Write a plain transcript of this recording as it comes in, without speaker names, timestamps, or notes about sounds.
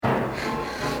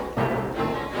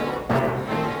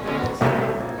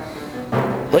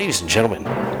Ladies and gentlemen,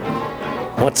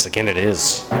 once again it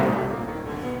is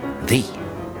the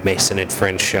Mason and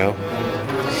Friends Show,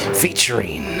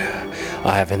 featuring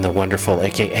Ivan the Wonderful,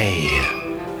 a.k.a.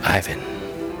 Ivan.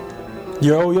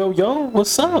 Yo,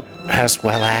 what's up? As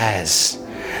well as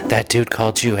that dude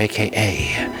called you, a.k.a.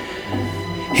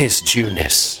 His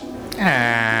Jewness.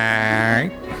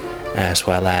 As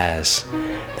well as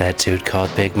that dude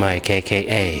called Big Mike,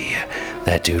 a.k.a.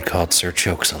 that dude called Sir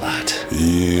Chokes-a-Lot.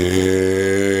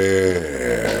 Yeah.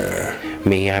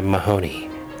 Me, I'm Mahoney,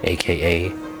 a.k.a.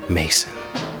 Mason.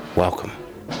 Welcome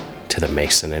to the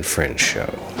Mason and Friends Show.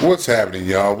 What's happening,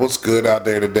 y'all? What's good out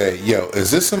there today? Yo,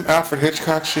 is this some Alfred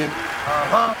Hitchcock shit?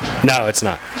 No, it's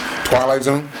not. Twilight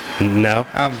Zone? No.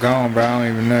 I'm gone, bro. I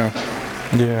don't even know.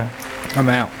 Yeah. I'm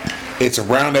out. It's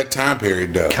around that time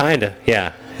period, though. Kinda,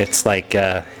 yeah. It's like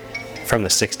from the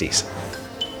 60s.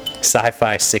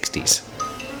 Sci-fi 60s.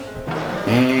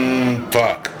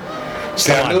 Fuck.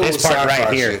 See, Come I on, knew it this was part sci-fi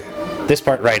right here. shit. This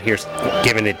part right here's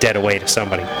giving it dead away to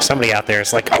somebody. Somebody out there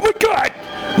is like, oh my god!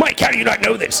 Mike, how do you not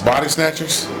know this? Body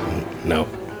Snatchers? No.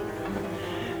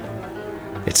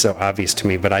 It's so obvious to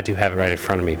me, but I do have it right in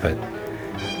front of me, but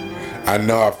I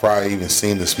know I've probably even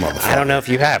seen this motherfucker. I don't know if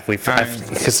you have.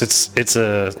 Because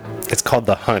it's called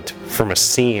The Hunt from a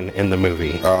scene in the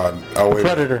movie. Wait.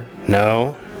 Predator.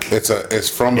 No. It's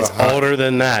from It's the Hunt older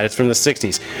than that. It's from the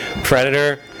 60s.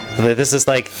 Predator. This is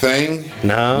like Thing?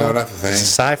 no, No, not the Thing.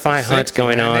 Sci-fi hunt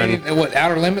going on What,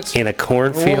 Outer Limits? in a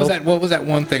cornfield. What was that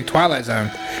one thing? Twilight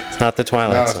Zone. It's not the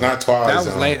Twilight No, it's Zone. not Twilight That was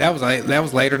Zone. late. That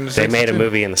was later than the 60s. They made a too.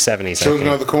 movie in the 70s. I Children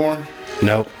think. of the Corn?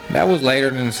 Nope. That was later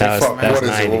than the 60s. That was- Fuck, what is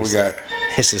it? What we 90s. got?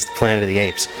 This is Planet of the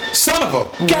Apes. Son of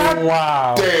a god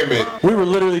Wow. damn it. We were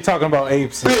literally talking about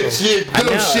apes. and Bitch, stuff. you I dumb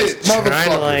know, shit. it's trying to,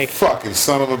 Motherfucker. like- Fucking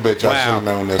son of a bitch. I should Wow. have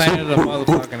known this. Planet of the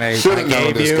motherfucking Apes. Should have known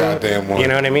Gave this you, goddamn one. you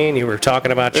know what I mean? You were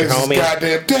talking about your This is homie.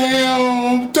 goddamn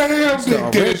damn, they did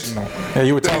it. Original. Yeah,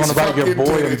 you were talking Thanks, about your fucking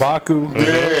boy titties. M'Baku.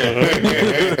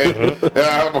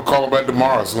 Yeah, I'm gonna call him back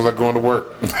tomorrow as soon as I go into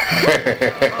work.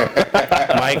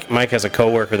 Mike has a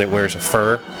coworker that wears a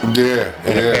fur, Yeah,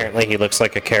 and yeah. apparently he looks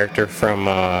like a character from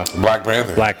Black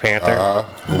Panther. Black Panther.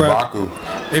 M'Baku.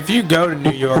 If you go to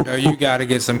New York, though, you got to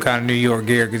get some kind of New York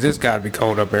gear because it's got to be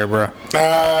cold up there, bro.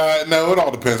 No, it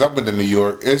all depends. I've been to New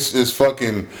York. It's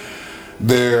fucking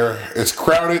there. It's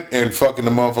crowded and fucking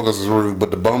the motherfuckers is rude,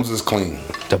 but the bums is clean.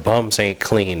 The bums ain't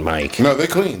clean, Mike. No, they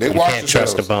clean. They You wash can't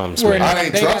trust the themselves. bums, Where man. I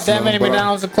ain't they got trusting that many them, but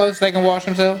McDonald's close they can wash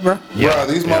themselves, bro. Bruh,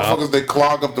 these Yeah. motherfuckers, they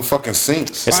clog up the fucking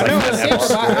sinks. It's I like know that it's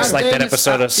episode, I it's like stay that in the-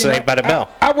 episode of you know, Saved by the Bell.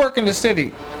 I work in the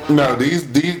city. No, these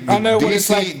I know what it's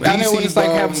DC like. I know what it's like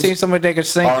having bums seen somebody take a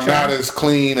sink. are not shower. as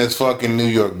clean as fucking New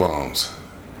York bums.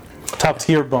 Top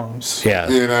tier bums. Yeah.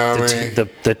 You know what I the,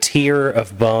 mean? the tier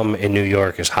of bum in New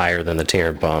York is higher than the tier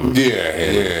of bum Yeah.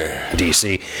 in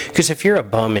DC. Because if you're a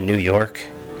bum in New York,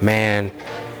 man,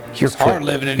 you're hard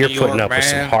living in you're New putting York, up with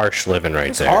some man. harsh living right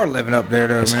It's there. hard living up there,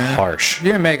 though, It's man. harsh.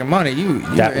 You ain't making money. You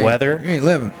That ain't- weather? You ain't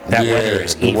living. That Yeah, weather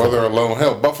is the evil. weather alone.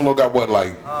 Hell, Buffalo got what,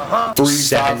 like 3, 5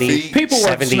 70, feet? People work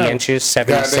 70 snow. inches,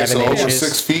 Goddamn, 77 so over inches.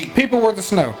 6 feet. People worth the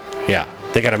snow. Yeah.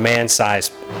 They got a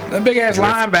man-sized. The big ass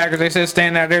linebackers, they said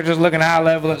standing out there just looking high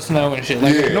level at snow and shit.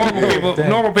 Like Yeah.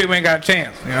 normal people ain't got a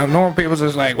chance. You know, normal people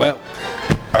just like, well,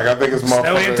 Like, I think it's snow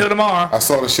until motherfucker. tomorrow. I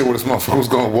saw the shit where this motherfucker was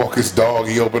gonna walk his dog.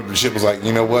 He opened up the shit, was like,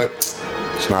 you know what?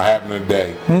 It's not happening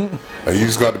today. Like, you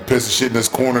just got to piss the shit in this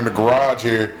corner in the garage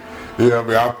here. You know what I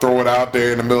mean? I'll throw it out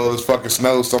there in the middle of this fucking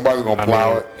snow. Somebody's gonna I plow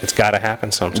mean, it. it's got to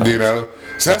happen sometimes. You know?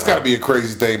 So that's got to be a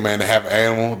crazy thing, man, to have an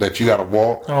animal that you got to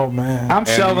walk. Oh man. I'm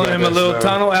you shoveling got him a that little snow.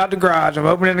 tunnel out the garage. I'm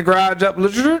opening the garage up,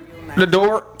 the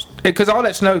door, because all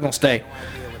that snow's gonna stay.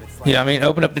 You know what I mean?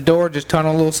 Open up the door, just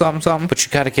tunnel a little something, something. But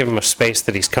you got to give him a space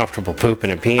that he's comfortable pooping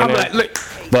and peeing I'm in. like, look,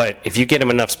 But if you get him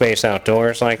enough space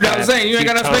outdoors like you know that, what I'm saying? You ain't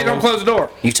got enough space, don't close the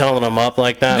door. You telling him up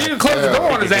like that? You can close the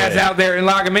door on his ass out there and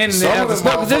lock him in. And Some have of the them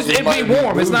snow, 'cause motherfuckers it'd might be be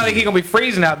warm. It's not like he's gonna be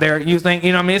freezing out there. You think,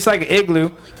 you know what I mean? It's like an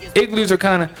igloo. Igloos are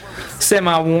kind of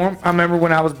semi-warm. I remember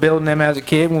when I was building them as a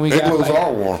kid when we got Igloos like,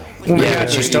 are warm. when we Yeah, got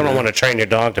but you still don't want to train your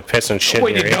dog to piss and shit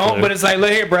Well, in you your don't, igloo. but it's like,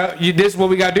 look here, bro. This is what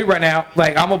we gotta do right now.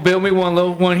 Like, I'm gonna build me one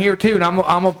little one here too, and I'm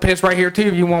gonna piss right here too.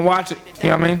 If you want to watch it, you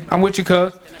know what I mean? I'm with you,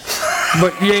 cuz.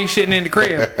 But you ain't shitting in the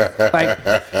crib. Like,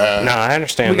 No, I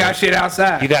understand. we got that. shit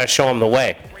outside. You got to show him the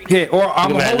way. Yeah, or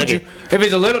I'm gonna Man, hold look you. at- If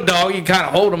it's a little dog, you kind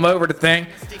of hold him over the thing.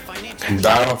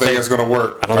 I don't think it's gonna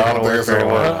work. I don't think it'll work it's gonna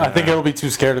very well. work. I think it'll be too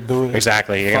scared to do it.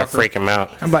 Exactly. You're gonna freak him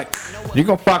out. I'm like, you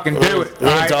gonna fucking do it.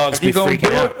 Little all dogs be You gonna freaking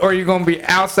do out. it, or you gonna be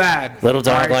outside. Little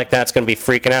dog all right? like that's gonna be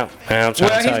freaking out. I'm trying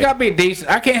Well, to he's tell got to be decent.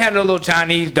 I can't have no little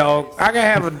Chinese dog. I can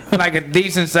have like a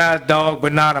decent sized dog,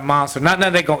 but not a monster. Not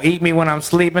nothing they gonna eat me when I'm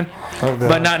sleeping,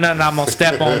 but not nothing I'm gonna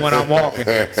step on when I'm walking.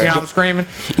 See how I'm screaming?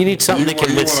 you need something You that can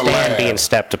wanna- you wanna withstand laugh. being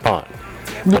stepped upon,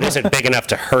 but isn't big enough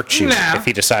to hurt you Nah. if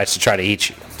he decides to try to eat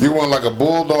you. You want like a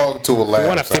bulldog to a lab. You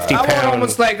want a 50 I want pound-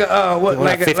 almost like a what, want a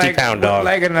like 50-pound dog.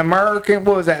 like an American.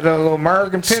 What was that? The little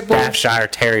American pit bull. Staffordshire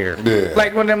Terrier. Yeah.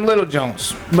 Like one of them little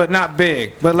Jones, but not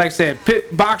big. But like I said,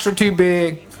 boxer too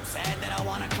big.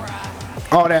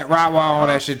 All that rah-rah, all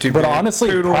that shit too But big. honestly,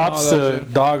 Poodle and props all that to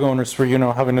shit. dog owners for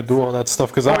having to do all that stuff.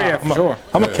 Because Oh, yeah, for sure.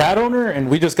 I'm a cat owner, and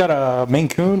we just got a Maine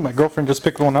Coon. My girlfriend just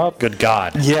picked one up. Good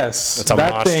God. Yes, It's a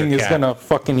that monster thing is cat. gonna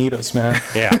fucking eat us, man.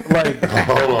 Yeah. Like,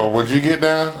 Hold on, what'd you get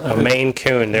down? A Maine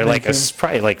Coon. They're like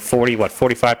probably like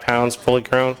 45 pounds fully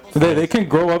grown. they can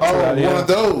grow up to Oh, that. one Yeah. of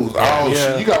those. Oh, Yeah.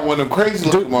 shit, you got one of them crazy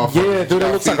looking motherfuckers. Yeah, dude,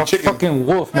 it looks like a fucking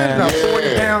wolf, Man, man. a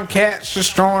 40-pound cat just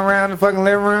strolling around the fucking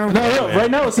living room. No, right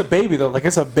now it's a baby though. Like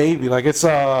it's a baby. Like it's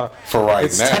For right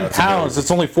it's now, 10 it's a pounds. baby.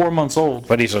 It's only 4 months old.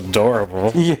 But he's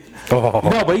adorable. Yeah. Oh.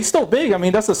 No, but he's still big. I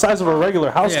mean, that's the size of a regular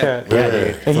house Yeah. cat. Yeah,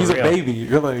 dude. And he's For a real. baby.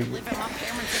 You're like,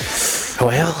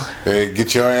 Well, Hey,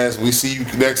 get your ass. We see you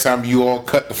next time you all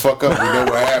cut the fuck up. We know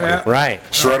what happened. right.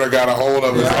 Shredder got a hold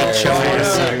of his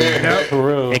ass. for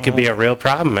real. It could be a real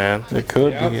problem, man. It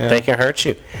could be. Yeah. They can hurt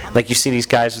you. Like you see these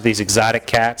guys with these exotic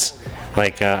cats.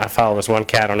 Like I follow this one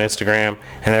cat on Instagram,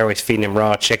 and they're always feeding him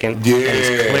raw chicken. Yeah. And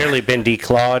he's clearly been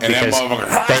declawed And that because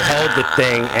motherfucker- they hold the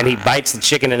thing, and he bites the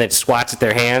chicken, and it swats at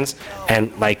their hands.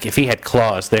 And like if he had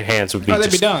claws, their hands would be Oh, they'd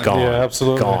be just done. gone. Yeah,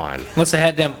 absolutely. Gone. Unless they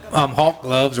had them Hawk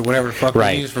gloves or whatever the fuck they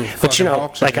Right. use for But fucking you know,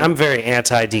 hawks. like I'm very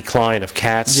anti-decline of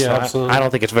cats. Yeah, so absolutely. I don't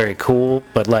think it's very cool.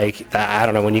 But like I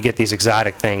don't know, when you get these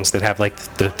exotic things that have like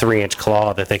the 3-inch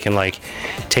claw that they can like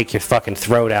take your fucking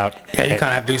throat out. Yeah, you kind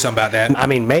of have to do something about that. I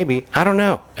mean, maybe. I don't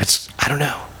know. I don't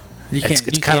know. You can't, it's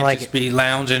you kinda can't like- just be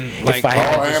lounging like. I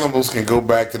had- All animals can go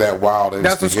back to that wild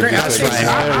That's what's instinct. great. It just takes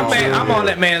I'm on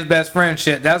that man's best friend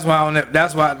shit. That's why.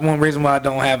 That's why one reason why I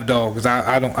don't have a dog because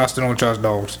I still don't trust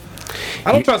dogs.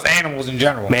 I don't trust animals in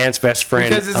general. Man's Best Friend.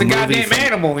 Because it's a movie goddamn from-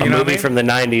 animal, you a know what I movie mean? from the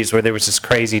 90s where there was this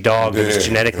crazy dog that was Yeah.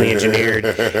 genetically engineered,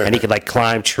 and he could like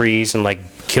climb trees and like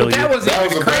kill you. That wasn't That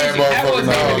even was the a bad crazy. That motherfucking wasn't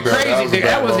even dog, the that was crazy. a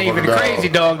That bad wasn't even the motherfucking crazy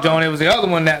dog. dog, John. It was the other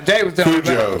one that Jay was telling me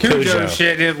about. Cujo. Cujo.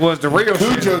 shit. It was the real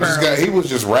shit. Cujo just apparently. he was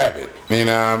just rabid. You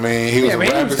know what I mean? He was Yeah, a but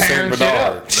he rabid was Saint tearing shit Bernard.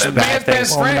 up. The Bad man's things.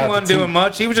 best Well, friend not wasn't the doing team.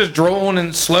 much. He was just drooling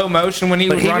in slow motion when he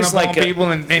But was he running was up on like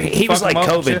people and he was fuck like 'em up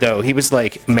and COVID shit. though. He was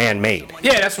like man-made.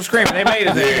 Yeah, that's what screaming. They made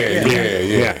it.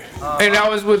 Yeah. And I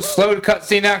was with slow to cut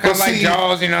scene out, kind of But like see,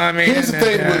 Jaws. You know what I mean? Here's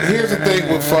the thing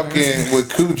with fucking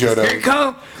with Cujo Here it though.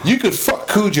 come. You could fuck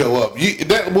Cujo up.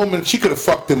 That woman, she could have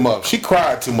fucked him up. She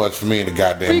cried too much for me in the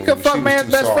goddamn You could movie. fuck She was man's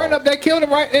too best soft. friend up. They killed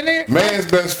him right in there. Man's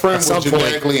best friend At some was point,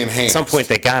 genetically at enhanced. some point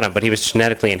they got him, but he was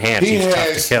genetically enhanced. He, he was tough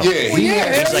has, to kill. yeah, he Yeah,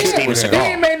 has. hell like yeah. Steven Seagal.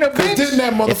 He ain't made no Cause bitch. didn't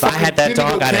that motherfucker? If I had that didn't he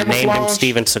dog, go I'd have named him camouflage?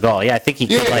 Steven Seagal. Yeah, I think he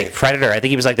could Yeah. like Predator. I think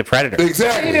he was like the Predator. He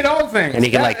Exactly. did all things. And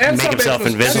he could, like, That make son of a himself bitch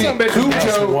was- invisible. that son of a bitch was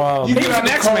That's Cujo, wild. you He get was out an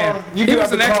the X-Man. car. You He get was out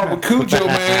the an car X-Man. with Cujo,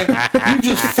 man. You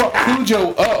just fuck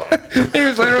Cujo up. He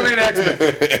was literally an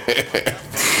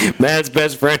X-Men. Man's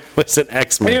best friend was an He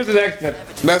X-Men. was an X-Men.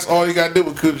 That's all you gotta do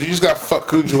with Cujo. You just gotta fuck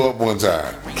Cujo up one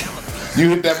time. You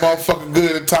hit that motherfucker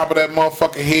good at the top of that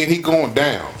motherfucking head, he going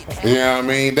down. You know what I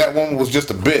mean? That woman was just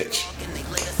a bitch.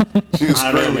 She was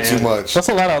I don't know, screaming too man. much. That's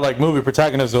a lot of like movie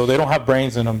protagonists though. They don't have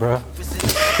brains in them, bro.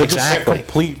 They're just Exactly.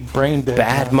 complete brain dead.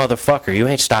 Bad motherfucker. You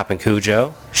ain't stopping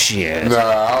Cujo. Shit. Nah,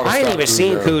 I ain't even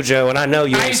seen Cujo, and I know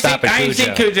you ain't stopping I ain't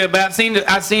seen Cujo, but I've seen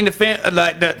the film,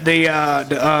 like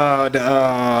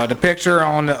the picture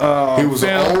on the He was an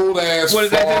film. old ass What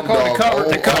is that farm called? dog. The cover,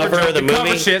 old- the cover, Cover of the movie?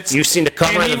 shits. You've seen the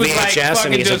cover And of he the was, like, VHS, and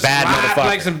fucking he's a just bad live, motherfucker.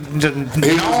 like some just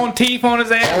was gnawing teeth on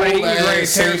his ass. Like, he was ready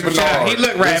Old-ass to tear Saint some shit out. Bernard. He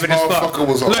looked rabid This as fuck. motherfucker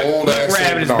was an Look old ass Saint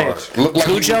rabid as Bernard. bitch. Looked like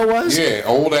Cujo was? Yeah,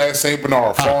 old ass Saint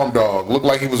Bernard, farm dog. Looked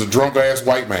like he was a drunk ass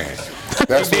white man.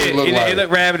 That's what he looked He like.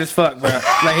 looked rabid as fuck, bro.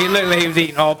 Like he looked like he was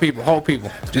eating all people, whole people,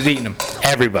 just eating them,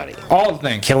 Everybody. all the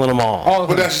things, Killing them all. all the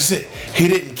But things. that's just it. He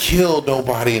didn't kill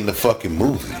nobody in the fucking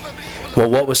movie. Well,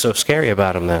 what was so scary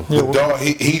about him then? The dog,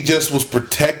 he just was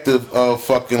protective of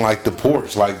fucking like the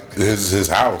porch, like his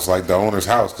house, like the owner's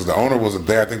house, because the owner wasn't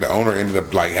there. I think the owner ended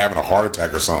up like having a heart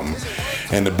attack or something,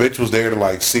 and the bitch was there to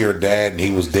like see her dad, and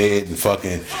he was dead, and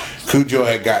fucking Cujo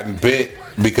had gotten bit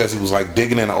because he was like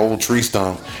digging in an old tree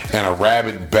stump, and a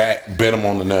rabid bat bit him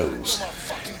on the nose,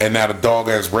 and now the dog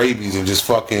has rabies, and just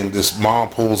fucking this mom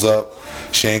pulls up.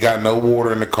 She ain't got no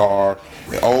water in the car.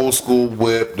 The old school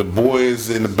whip. The boy is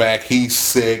in the back. He's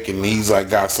sick and he's like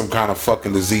got some kind of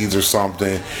fucking disease or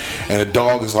something. And the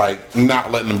dog is like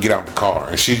not letting him get out the car.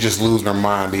 And she's just losing her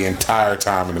mind the entire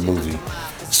time in the movie,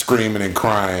 screaming and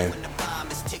crying.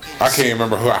 I can't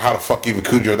remember how the fuck even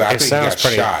Cujo died. I think he got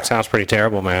shot. Sounds pretty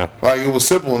terrible, man. Like, it was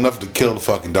simple enough to kill the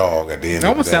fucking dog at the end It of the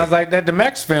almost day. sounds like that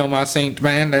Demex film I seen,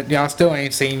 man, that y'all still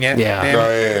ain't seen yet. Yeah. Damn Oh,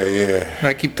 it. yeah.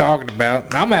 I keep talking about.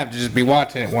 I'm gonna have to just be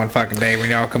watching it one fucking day when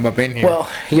y'all come up in here. Well,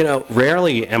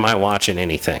 rarely am I watching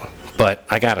anything, but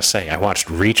I gotta say, I watched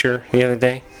Reacher the other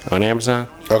day on Amazon.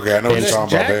 Okay, I know what Is you're it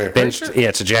talking about Jack? there. Binged, yeah,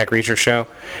 it's a Jack Reacher show.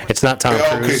 It's not Tom Yeah,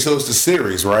 okay, Cruise. so it's the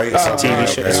series, right? It's a TV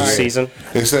show. It's a season.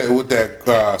 They said with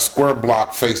that square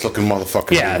block face looking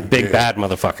motherfucker. Yeah, dude. big bad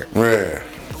motherfucker. Yeah,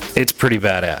 It's pretty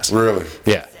badass. really.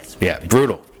 Yeah,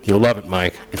 brutal. You'll love it,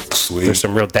 Mike. Sweet. There's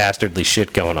some real dastardly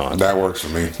shit going on. That works for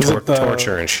me. Is it the-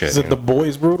 torture and shit, Is it you The know?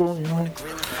 Boys Brutal? You know?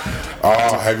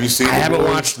 Oh, have you seen I The haven't Boys?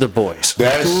 watched The Boys,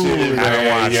 That shit. I haven't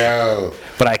watched it. Yo,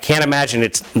 but I can't imagine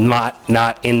it's not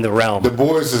in the realm. The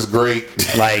Boys is great.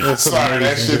 Like, Sorry,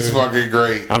 that shit's fucking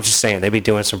great. I'm just saying, they be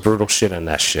doing some brutal shit on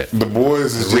that shit. The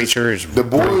Boys is The just, Reacher is The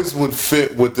Boys would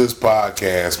fit with this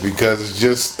podcast because it's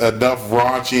just enough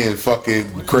raunchy and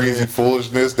fucking crazy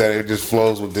foolishness that it just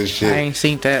flows with this I shit. ain't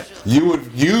seen that. You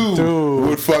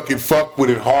would fucking fuck with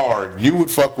it hard. You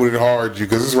would fuck with it hard,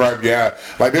 because it's right yeah.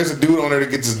 Like, there's a dude on there that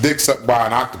gets his dick sucked by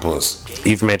an octopus.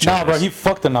 You've mentioned Nah, bro, this. he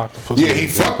fucked an octopus. Yeah, he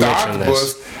fucked the mentioned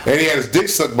octopus and he had his dick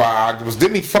sucked by an octopus.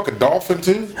 Didn't he fuck a dolphin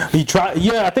too? He tried.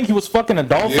 Yeah, I think he was fucking a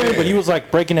dolphin, Yeah. but he was like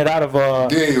breaking it out of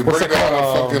Yeah, he was what's breaking it out of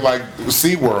called? fucking like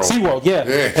SeaWorld. SeaWorld, yeah.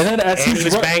 Yeah. And then as And he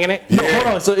was banging it? No, Yeah.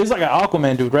 hold on. So it's like an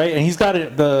Aquaman dude, right? And he's got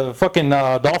the fucking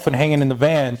dolphin hanging in the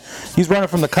van. He's running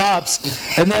from the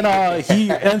cops, and then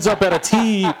he ends up at a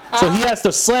T, so he has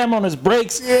to slam on his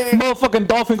brakes. Motherfucking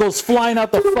dolphin goes flying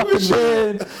out the fucking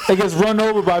van and gets run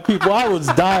over by people. I was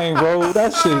dying, bro.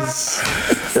 That shit's.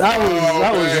 I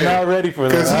was man. not ready for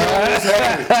Because he that. almost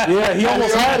had it. Yeah, he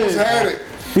almost had it.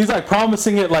 He's like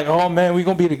promising it, like, oh man, we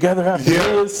gonna be together after Yeah,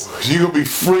 this. you gonna be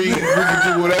free, you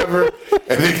can do whatever,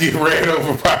 and then get ran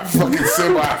over by a fucking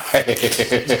semi.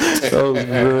 Oh,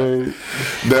 great.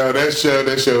 No, that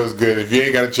show is good. If you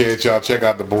ain't got a chance, y'all check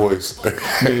out The Boys.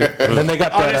 And then they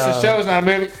got Oh, that. this is show's not a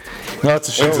movie. No, it's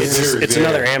a show. It's a It's, series, it's yeah.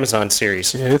 another Amazon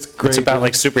series. Yeah, it's great. It's about dude.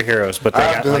 like superheroes, but they I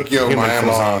got have to like hook you up human my form.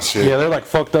 Amazon shit. Yeah, they're like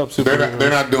fucked up super. They're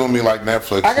not doing me like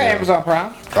Netflix. I got yeah. Amazon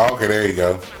Prime. Oh, okay, there you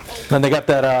go. Then they got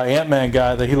that Ant-Man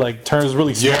guy that he like turns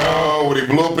really small. Yo, when he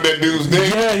blew up in that dude's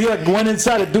dick, Yeah, he like went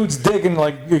inside a dude's dick and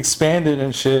like expanded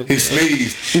and shit. he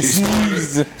sneezed. He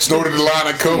sneezed. Snorted a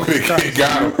line of coke and he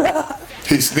got him.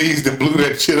 He sneezed and blew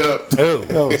that shit up. Oh,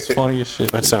 That was funny as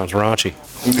shit. that sounds raunchy.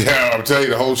 Yeah, I'm telling you,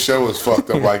 the whole show is fucked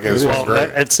up like that. It's Well, great.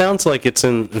 it sounds like it's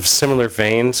in similar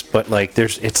veins, but like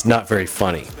it's not very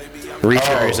funny.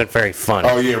 Reacher Oh. isn't very funny.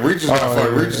 Oh yeah, Reacher's not funny.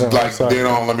 yeah, Reacher's yeah, like sorry. dead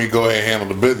on. Let me go ahead and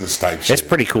handle the business type shit. It's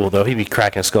pretty cool though. He be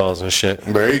cracking skulls and shit.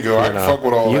 There you go. I can know, fuck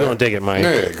with all you that. gonna dig it, Mike.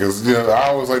 Yeah, because I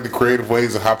always like the creative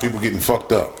ways of how people getting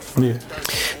fucked up. Yeah.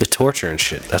 The torture and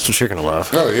shit. That's what you're gonna love.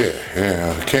 Oh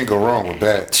yeah. Can't go wrong with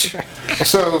that.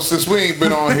 So since we ain't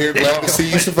been on here, glad to see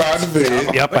you survived the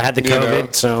vid. Yep, I had the You know,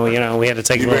 COVID, so we had to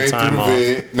take a You little made it time through the off.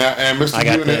 vid. Now, and Mr. I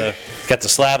got Unit. the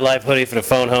Slab Life hoodie for the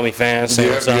Phone Homie fans. Say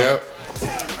what's up. Yep.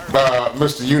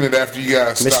 Mr. Unit, after you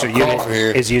guys stop Mr. Unit coughing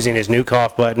here. is using his new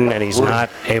cough button, and he's Word. not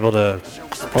able to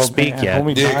speak Man, yet.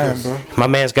 homie Yeah, dying, 'cause- bro. My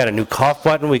man's got a new cough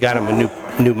button. We got him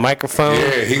a new microphone.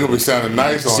 Yeah, he gonna be sounding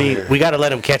nice on See, here. we got to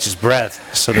let him catch his breath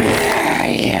so that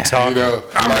we talk. You know,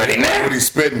 I'm ready now. when he's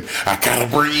spitting, I gotta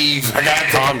breathe. I gotta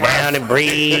Calm down and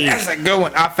breathe. That's a good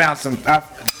one. I found some.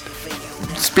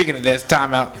 Speaking of this,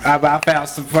 timeout. I found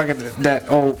some fucking that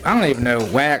old. I don't even know,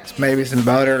 wax, maybe some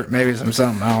butter, maybe some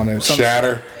something. I don't know. Some,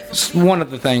 Shatter. one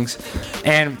of the things.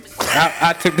 And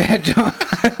I took that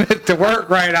joint to work,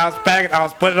 right? I was packing, I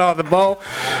was putting it on the bowl,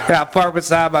 and I parked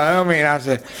beside my homie, and I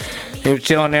said, he was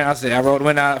chilling there. I said, I rolled the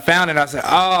window, I found it, I said,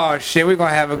 oh shit, we're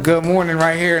gonna have a good morning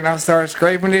right here. And I started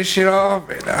scraping this shit off,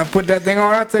 and I put that thing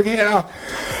on, I took it off.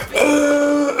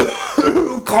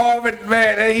 Coughing,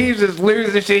 man, and he's just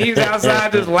losing shit. He's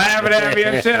outside just laughing at me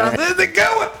and shit. I said, is it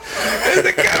going? Is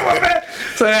it going, man?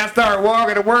 So then I started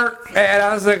walking to work, and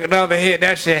I took another hit.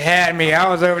 That shit had me. I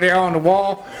was over there on the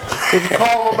wall, just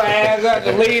calling my ass out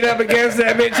to lean up against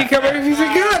that bitch. She come in and she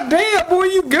said, God damn, boy,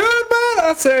 you good, man?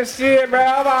 I said, shit, bro.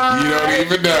 I'm all You don't right.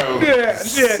 even know. Yeah,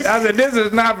 shit. I said, this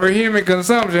is not for human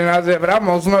consumption. I said, but I'm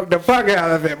gonna smoke the fuck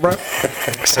out of it, bro.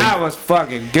 I was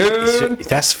fucking good.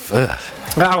 That's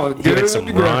I was you good. had some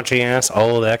to go. raunchy ass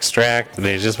old extract.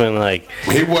 They just been like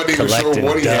He wasn't even sure collecting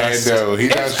what he dust. had though. He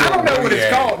not I sure don't know what he it's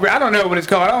had. called, bro. I don't know what it's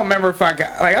called. I don't remember if I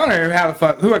got, like, I don't know how the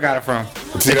fuck, who I got it from.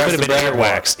 See, it that's could the have been bad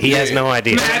part. earwax. He has no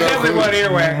idea. Man, I definitely wasn't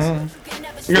earwax.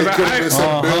 It Because could have been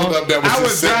some buildup that was I just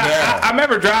was sitting dry. down. I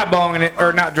remember dry bonging it,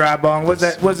 or not dry bong. What's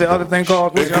the other thing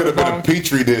called? What's It the could other have been a bong?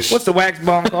 petri dish. What's the wax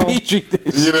bong called? Petri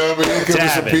dish. You know what I mean? It could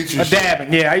have Dab been it. some petri A shit.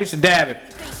 dabbing. Yeah, I used to dab it,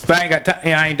 but I ain't got.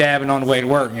 I ain't dabbing on the way to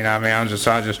work. You know what I mean?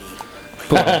 I just.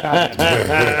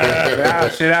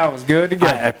 Shit, I was good to go.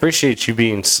 I appreciate you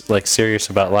being like serious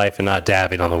about life and not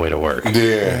dabbing on the way to work.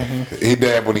 Yeah, he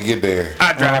dab when he get there.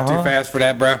 I drive too fast for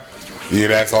that, bro. Yeah,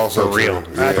 that's also For real.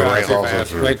 true. I Yeah, drive that's too also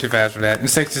fast. true. Way too fast for that. And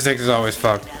 66 is always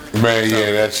fucked. Man,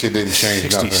 yeah, that shit didn't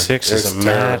change 66 nothing. is a It's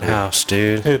terrible. madhouse,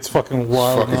 dude. It's fucking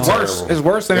wild. Fucking now. terrible. Worse. It's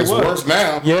worse than it It's was. worse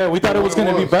now. Yeah, we thought it was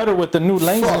gonna be better with the new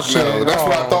lanes and Fuck shit. no. That's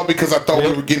what I Oh. thought because I thought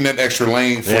we were getting that extra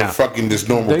lane for Yeah. fucking this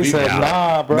normal They people. said,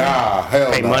 nah, bro. Nah,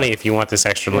 hell Pay no. money if you want this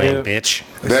extra lane, Yeah. bitch.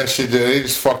 That shit, they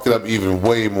just fucked it up even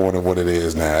way more than what it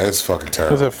is now. It's fucking They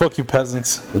terrible. said, fuck you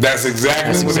peasants. That's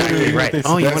exactly That's what it exactly is. right.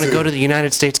 Oh, you That's want to it. go to the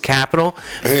United States Capitol?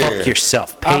 Yeah. Fuck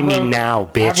yourself. Pay me now,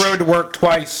 bitch. I rode to work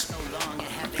twice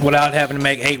without having to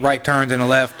make 8 right turns and a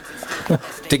left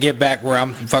to get back where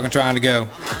I'm fucking trying to go.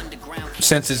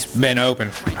 Since it's been open,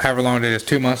 however long it is,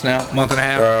 2 months now, month and a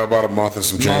half. About a month and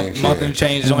some change. month yeah. and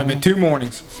change. It's only been 2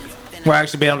 mornings where I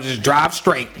actually been able to just drive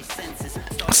straight,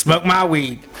 smoke my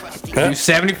weed, do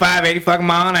 75, 80 fucking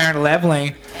mile an hour in the left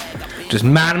lane, just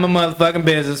minding my motherfucking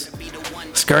business,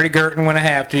 skirty girting when I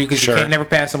have to, because Sure. you can't never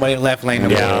pass somebody in the left lane. No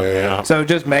more. Yeah, yeah. So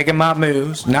just making my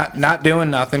moves, not doing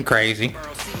nothing crazy.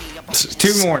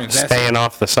 2 mornings. That's Staying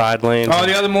off the side lanes. all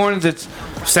the other mornings, it's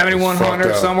 7100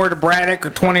 Fucked up. somewhere to Braddock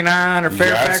or 29 or You got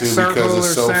Fairfax to Circle because or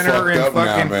it's so Center fucked and up now,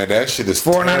 fucking man. That shit is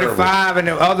terrible. 495.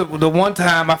 And the one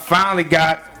time I finally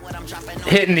got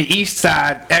hitting the east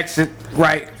side exit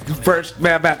right first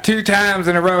about 2 times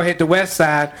in a row, hit the west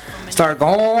side, started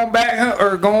going back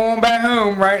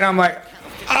home, right? And I'm like,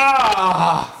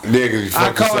 Nigga, you I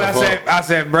fucked called. yourself up. I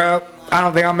said, bro, I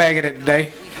don't think I'm making it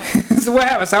today. So what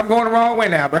happened? So I'm going the wrong way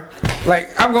now, bro. Like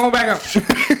I'm going back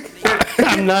home.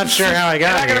 I'm not sure how I And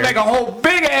got I gotta here. make a whole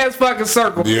big ass fucking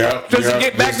circle Yep, just yep, to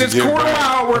get back just to this get quarter back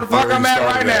mile where the fuck where I'm you at right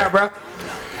started now, at. bro.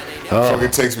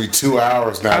 Fucking takes me 2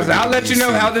 hours now. I to said, get I'll to let you know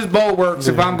DC. how this bowl works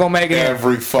if I'm gonna make it in.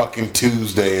 Every fucking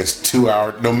Tuesday is 2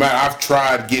 hours. No matter, I've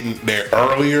tried getting there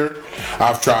earlier.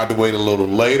 I've tried to wait a little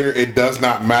later. It does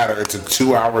not matter. It's a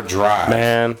 2-hour drive.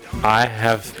 Man, I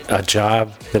have a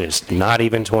job that is not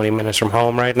even 20 minutes from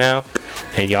home right now,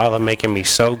 and y'all are making me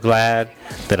so glad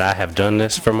that I have done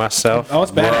this for myself. Oh,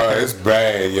 it's bad. Bruh, it's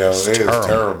bad, yo. It is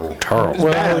terrible. Terrible.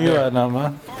 Where the hell you at now,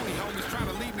 man?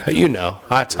 You know,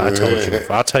 I told you.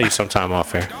 I'll tell you sometime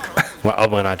off here. Well,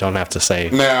 when I don't have to say,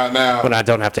 Now, when I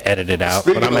don't have to edit it out.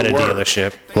 Speaking When I'm at a of work.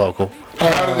 dealership, local.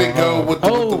 how did it go with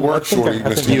the work I think shorty? I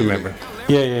think Mr. You Unit? remember?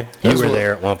 Yeah, yeah. You were what-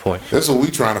 there at one point. That's what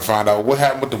we trying to find out. What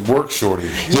happened with the work shorty?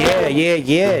 Yeah.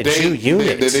 Two Did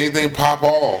units. anything pop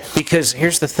off? Because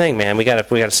here's the thing, man. We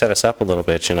gotta set us up a little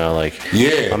bit. You know, like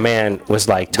Yeah. my man was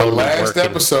like totally last working.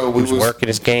 episode, we he was was- working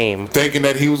his game. Thinking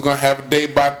that he was gonna have a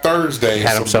date by Thursday.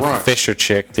 Had some himself a brunch. Fisher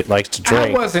chick that likes to I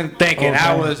drink. wasn't thinking.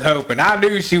 I was hoping. I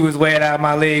knew she was way out of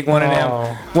my league. One of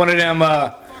them.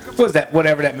 What was that?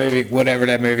 Whatever that movie.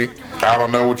 I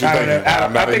don't know what you're I don't thinking. know.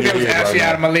 I'm I not think in your it was head actually right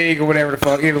out of my league or whatever the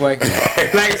fuck. Either way,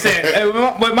 like I said,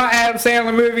 with my Adam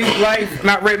Sandler movie, Life,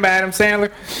 not written by Adam Sandler,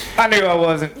 I knew I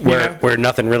wasn't. You know? Where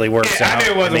nothing really works Yeah, out. I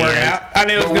knew it wasn't in the working end. out. I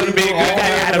knew it was going to be a good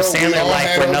Adam Sandler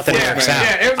life where nothing Yeah, works man. out.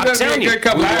 Yeah, it was I'm going to telling be a you. good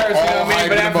couple we were hours, you know what I all mean?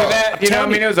 But hyping after him up. that, you know what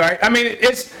I mean? It was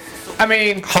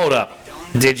alright. Hold up.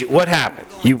 Did you? What happened?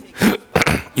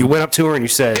 You went up to her and you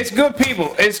said It's good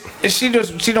people. She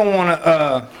don't want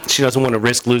to. she doesn't want to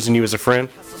risk losing you as a friend.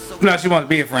 No, she wants to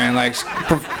be a friend. Like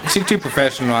she's too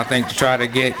professional, I think, to try to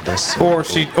get. Or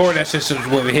that's just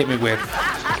what hit me with.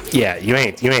 Yeah, you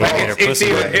ain't made her It's pussy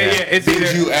either, wet yet. yeah, it's Did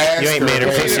either. you ask You ain't her? made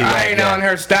her hey, pussy I wet ain't yet. on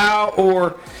her style,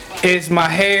 or it's my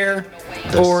hair,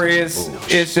 or it's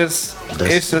just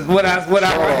what I Hold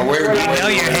on, wait a minute. You know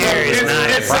your hair is not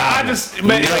a problem.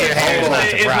 You know your hair is not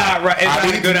the it's problem. not right. It's I not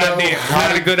a need good to know idea. It's how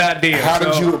not a did- good idea. How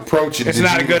did So, you approach it? It's Did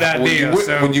not a you- good when idea, you went-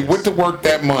 so- when you went to work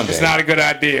that Monday, It's not a good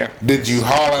idea. did you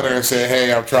holler at her and say,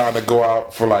 "Hey, I'm trying to go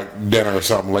out for like dinner or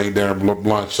something, late dinner,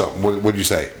 lunch, something"? What'd you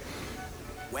say?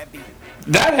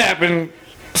 That happened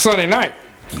Sunday night.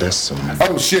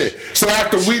 Oh shit! So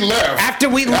after we left,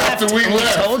 we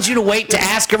told you to wait to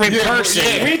ask her in person.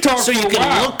 yeah, we talked so for you a can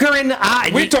while. look her in the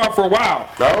eye. We talked for a while.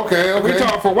 Okay. We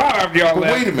talked for a while after y'all But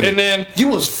left. wait a minute. And then you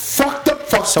was fucked up.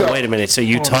 So wait a minute. So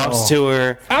you talked to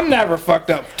her. I'm never fucked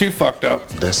up. Too fucked up.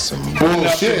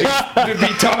 Bullshit.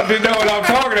 To know what I'm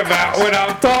talking about when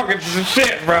I'm talking some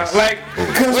shit, bro. Like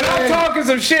when I'm talking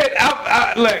some shit,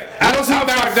 look. I don't sound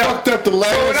fucked up the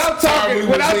last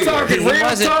when I'm talking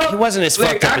real talk, He wasn't as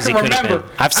fucked up as he could have been.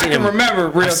 I can remember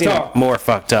real talk. More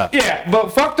fucked up. Yeah, but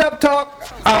fucked up talk,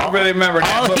 I don't really remember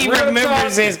that. All But he real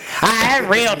remembers talk, is I had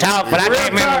real talk, but I real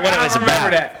can't remember talk, what it I was don't remember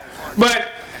about. that. But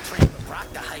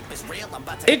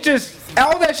it just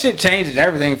all that shit changes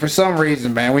everything for some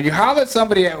reason, man. When you holler at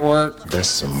somebody at work, That's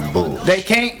some bullshit. they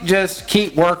can't just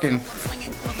keep working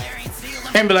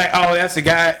and be like, "Oh, that's a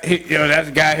guy, that's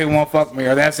a guy who won't fuck me,"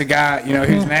 or "That's a guy,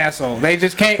 he's an asshole." They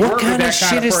just can't What work kind with of that kind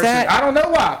shit of is person. that? I don't know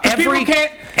why. People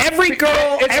can't. Every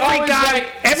girl, It's every always guy, like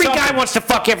every guy something. wants to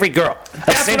fuck every girl.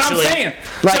 That's what I'm essentially. saying.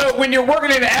 Like, So when you're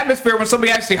working in an atmosphere, when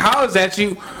somebody actually hollers at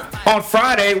you on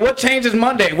Friday, what changes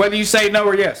Monday? Whether you say no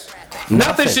or yes.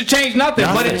 Nothing should change nothing,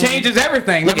 but it changes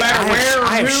everything, no matter where or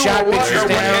I have who shot or what bitches or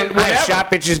down. I whatever. have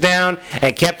shot bitches down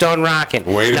and kept on rocking.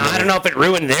 Wait a now I minute. don't know if it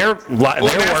ruined their that's work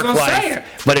what I'm saying.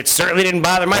 life, but it certainly didn't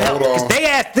bother my health. Hold on.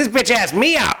 Because this bitch asked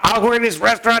me out. I was in this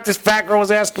restaurant. This fat girl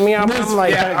was asking me out. I'm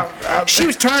like, she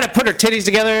was trying to put her titties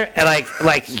together and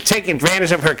like take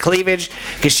advantage of her cleavage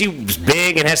because she was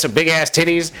big and had some big ass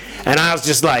titties. And I was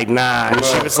just like, nah. And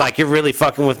she was like, you're really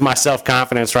fucking with my self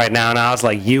confidence right now. And I was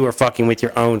like, you are fucking with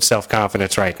your own self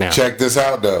confidence right now. Check this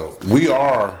out, though. We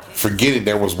are forgetting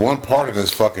there was one part of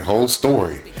this fucking whole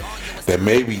story that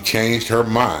maybe changed her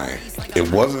mind.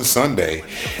 It wasn't Sunday.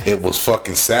 It was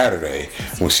fucking Saturday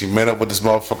when she met up with this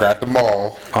motherfucker at the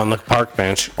mall On the park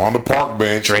bench, on the park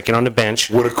bench drinking on the bench.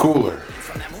 with a cooler.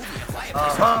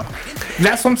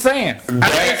 That's what I'm saying. I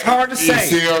think it's hard to You say.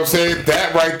 see what I'm saying?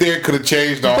 That right there could have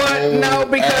changed the But whole. no,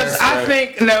 because I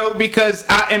aspect. think because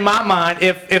in my mind,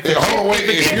 if a Yeah, hold on, chick, wait,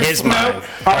 if a in chick- his no, mind. all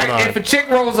Hold right, on. if a chick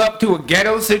rolls up to a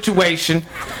ghetto situation,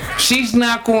 she's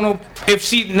not gonna. If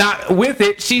she's not with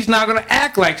it, she's not gonna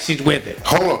act like she's with it.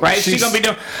 Hold on, right? She's she's- gonna be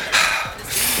doing.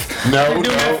 no, Doing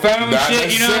that phone not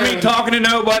shit, you know what I mean? necessarily. Talking to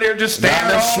nobody or just Not staring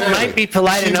off. necessarily. Might be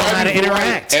polite and She know might how to be polite,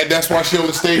 interact. and that's why she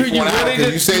only stayed for You an hour. really Because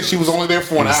did- you said she was only there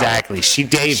for an hour. Exactly. She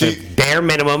gave the She- bare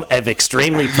minimum of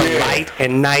extremely polite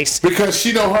and nice. Because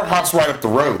she know her house right up the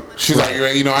road. She's like, I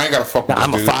ain't gotta fuck with I'm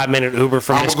a this dude. 5-minute Uber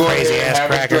from I'm this gonna go crazy ahead and ass have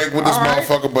a cracker. drink with this All right.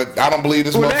 motherfucker, but I don't believe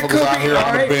this Well, that motherfucker's could out be here on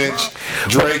all the right. bench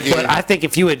drinking. But I think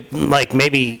if you would like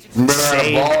maybe Met her at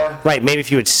a bar? right, maybe if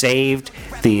you had saved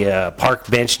the park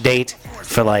bench date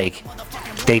for like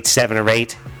date 7 or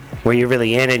 8, where you're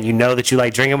really in and you know that you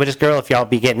like drinking with this girl, if y'all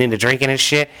be getting into drinking and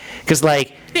shit, because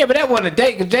like Yeah, but that wasn't a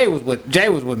date because Jay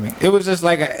was with me. It was just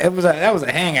like that was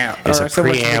a hangout. It's or a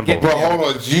someone to preamble. get Bro, together.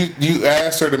 hold on. You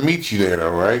asked her to meet you there, though,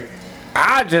 right?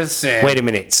 I just said. wait a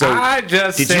minute. So I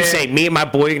just did said, you say me and my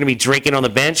boy are gonna be drinking on the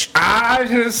bench? I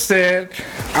just said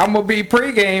I'm gonna be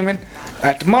pre-gaming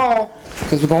at the mall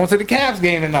because we're going to the Cavs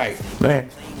game tonight. Man,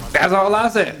 That's all I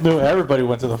said. dude, everybody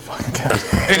went to the fucking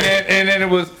Cavs. And then it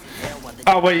was,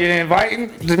 oh, well, you're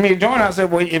inviting me to join. I said,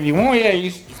 well, if you want,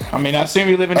 yeah. I assume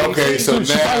you live in Okay, DC. so Dude,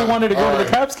 she now, probably wanted to go all to the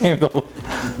right. Cavs game though.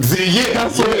 Yeah,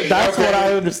 That's what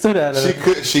I understood out of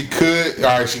it. She could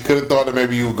have thought that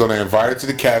maybe you were gonna invite her to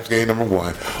the Cavs game, number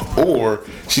one, or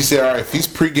she said, all right, if he's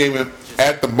pre-gaming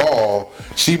at the mall,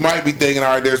 she might be thinking,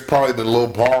 all right, there's probably the little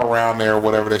bar around there or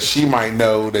whatever that she might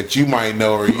know, that you might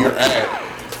know, or you're at.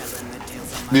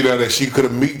 You know, that she could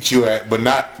have meet you at, but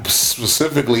not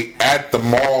specifically at the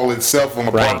mall itself on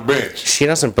the park bench. She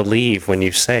doesn't believe when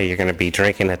you say you're gonna be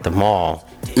drinking at the mall.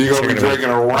 You're gonna be drinking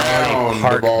on around a the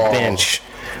park ball. bench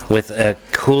with a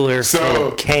cooler full So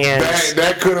of cans.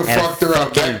 that could have and fucked her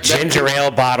up. fucking That ginger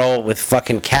ale bottle with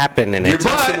fucking capping in You're it.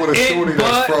 messing with a shorty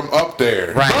that's but- from up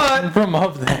there. Right. But From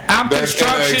up there. I'm That's in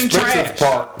an construction expensive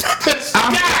trash.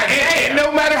 part. And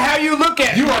no matter how you look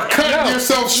at it. You are cutting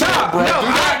yourself short, bro. Do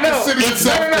not consider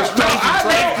yourself construction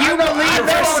trash. You believe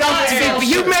yourself,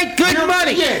 you make good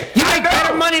money. Yeah. You make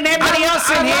better money than everybody else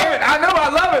in I here. love it. I know I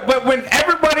love it, but when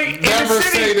everybody in the Never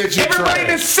say that city, you're everybody in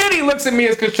the trash. city looks at me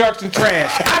as construction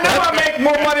trash. I know I make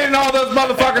more money than all those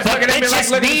motherfuckers But looking they at me like,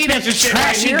 just look at need this a piece of shit right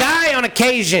trashy here. guy on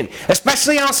occasion,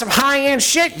 especially on some high-end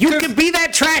shit. You can be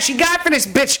that trashy guy for this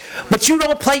bitch, but you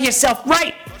don't play yourself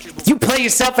right. You play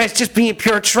yourself as just being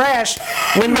pure trash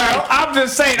when No, I'm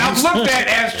just saying, I'm looked at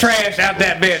as trash out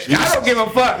that bitch. I don't give a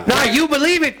fuck. No, you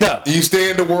believe it though. You stay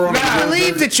in the world. I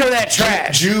believe that you're that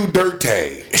trash. Jew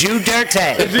Dirty. Jew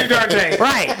dirty. Jew dirty.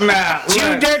 Right. Nah, Jew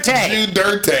look. dirty. Jew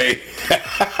Dirty.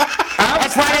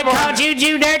 That's why they called you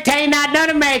Jew dirty, not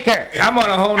none maker. I'm on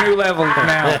a whole new level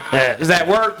now. Does that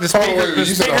work? The wait, speaker, you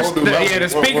said a whole new level. yeah,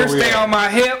 the Where speakers we stay at? on my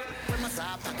hip.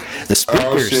 The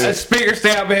speakers. shit. The speakers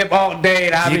stay on my hip all day,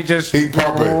 and I be just he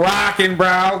pumping. rocking, bro.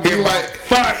 I don't give a like-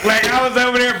 fuck. Like I was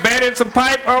over there bedding some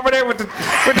pipe over there with the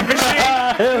machine.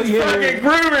 Hell yeah. Fucking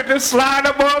grooving, just sliding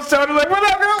up on shoulders. Like, what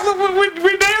up, girl? Look,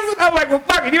 we dancing? I'm like, well,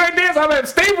 fuck it, you ain't dancing. I'm like,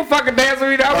 Steve will fucking dance with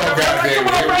me. I'm like, goddamn,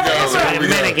 come on, here bro. we go. What's up? Here we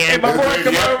go. Again. And my boy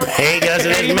come over. Here he goes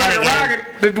in And his he like minute.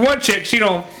 rocking. The one chick, she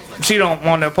don't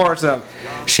want no parts of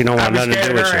it. She don't I want be nothing to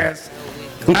scared do of with her you. ass.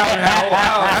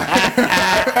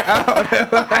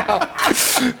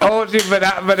 Oh,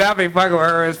 but I be fucking with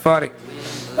her. It's funny.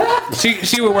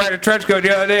 She was wearing a trench coat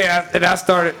the other day, and I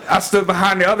stood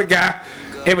behind the other guy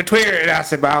in between her, and I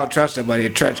said, but I don't trust somebody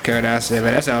in a trench coat. I said,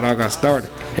 man, that's how it all got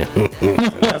started.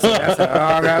 That's how it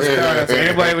all got started. I said,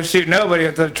 anybody would shoot nobody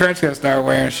until the trench coat started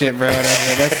wearing shit, bro.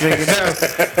 That's the thing you know.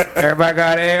 Everybody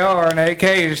got AR and AK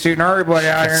just shooting everybody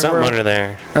out here in the Something world. under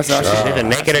there. That's all she She's did. either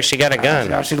naked or she got a gun.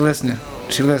 No, she listening.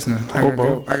 She listening. I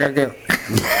gotta go.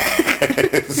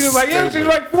 She was like, yeah, she's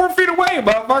like 4 feet away,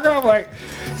 motherfucker. I'm like,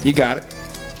 you got it.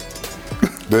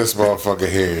 This motherfucker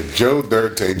here, Joe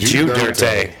Dirty. Jew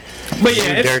dirty. But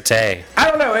yeah, Jew it's, dirty. I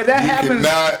don't know. That happens.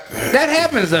 Cannot. That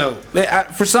happens though.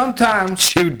 For sometimes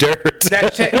Jew dirt.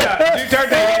 that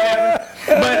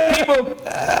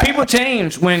but people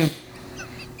change when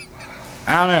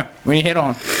I don't know when you hit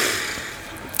on.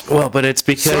 Well, but it's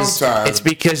because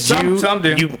Sometimes. Some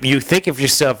do. you think of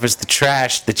yourself as the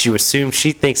trash that you assume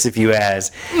she thinks of you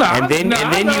as, and then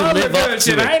I you know I'm live the up good to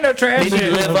shit. it. I ain't no trash Then you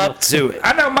shit. live up to it.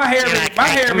 I know my hair, You're like, my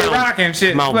hey, hair be come on. rocking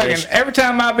shit. Come on, Fucking bitch. every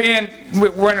time I be in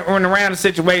when around a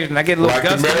situation, I get a little Like the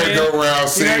gust of wind. merry-go-round You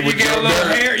scene know, you with get a Joe little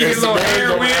Dirt. hair, you get It's a little the hair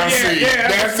wind. merry-go-round Yeah, scene. yeah.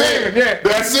 That's it. Yeah.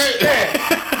 That's it.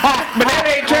 But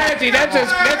that ain't tragedy.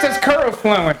 That's just curve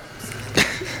flowing.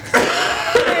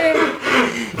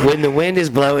 When the wind is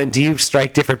blowing, do you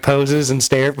strike different poses and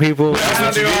stare at people? I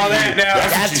don't do all that now.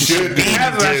 That's what you should do.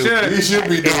 That's what I should. You should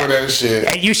be doing that shit.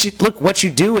 And you should look. What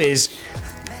you do is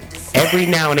every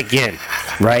now and again,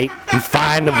 right? You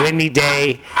find a windy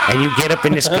day and you get up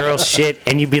in this girl's shit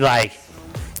and you be like,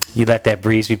 you let that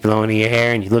breeze be blowing in your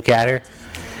hair and you look at her.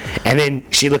 And then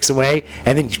she looks away,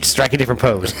 and then you strike a different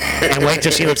pose. And wait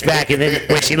till she looks back, and then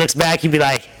when she looks back, you be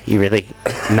like, you really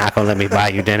not gonna let me buy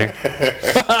you dinner?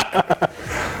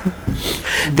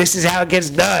 This is how it gets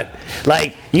done.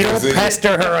 Like, you don't That's it.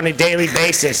 pester her on a daily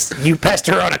basis. You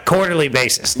pester her on a quarterly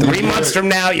basis. 3 months from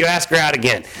now, you ask her out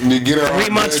again. You get her 3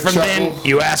 on months good from then, chuckle.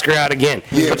 you ask her out again.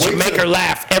 Yeah, But you wait make till- her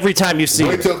laugh every time you see her.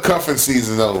 Wait till cuffing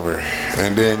season's over,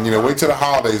 and then wait till the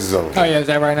holidays is over. Oh yeah, is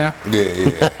that right now?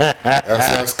 Yeah.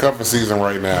 That's cuffing season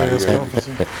right now. it's Yeah. cuffing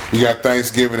season. You got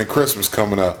Thanksgiving and Christmas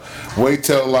coming up. Wait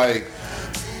till like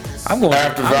I'm going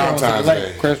After I'm going Valentine's to the lake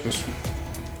Day. for Christmas.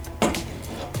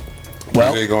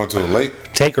 they going to a lake.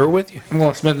 Take her with you. I'm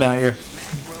going to Smith down here.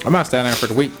 I'm not staying there for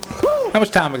the week. How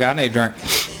much time we got? I need a drink.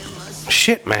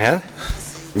 Shit, man.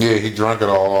 Yeah, he drunk it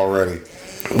all already.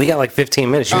 We got like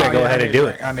 15 minutes. You gotta Oh, go yeah, ahead I and need a do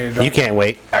drink. it. I need a drink. You can't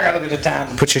wait. I gotta look at the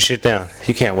time. Put your shit down.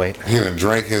 You can't wait. He done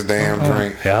drank his damn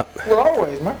drink. Yeah. Well,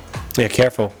 always, man. Yeah,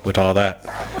 careful with all that.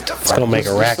 It's gonna make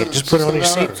a racket. Just put it on your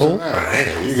seat, fool.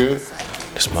 Yeah, you good.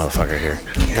 This motherfucker here.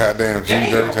 Goddamn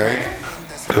G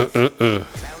Dirty.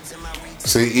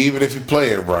 See, even if you play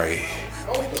it right,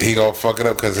 he gonna fuck it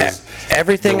up because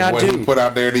Everything I what he do. put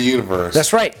out there in the universe.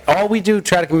 That's right. All we do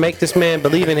try to make this man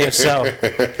believe in himself.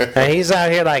 And he's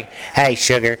out here like, hey,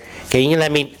 sugar, can you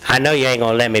let me? I know you ain't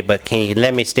gonna let me, but can you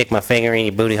let me stick my finger in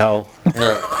your booty hole?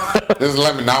 Yeah. Just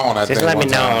let me know on that Just thing. let me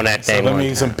one know time. on that So thing. let one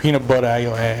me eat some peanut butter out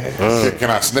your ass. Shit, can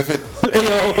I sniff it?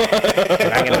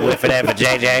 Can I get a whiff of that for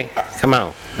JJ? Come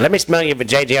on. Let me smell you for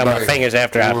JJ on my Like, fingers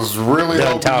after I I was really done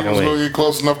hoping talking you was with gonna you. get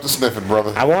close enough to sniff it,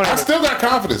 brother. I still got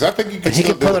confidence. I think you can. He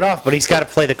still can pull do it off, but he's got to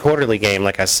play the quarterly game,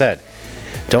 like I said.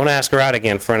 Don't ask her out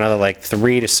again for another like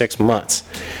 3 to 6 months,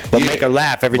 but Yeah, make her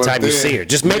laugh every but time you then- see her.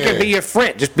 Just make her yeah. be your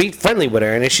friend. Just be friendly with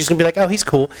her, and then she's gonna be like, "Oh, he's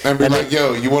cool." And be And like,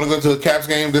 then- yo, you want to go to a Caps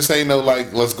game? This ain't no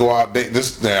like, let's go out. I'm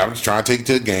just trying to take you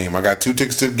to a game. I got 2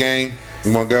 tickets to the game.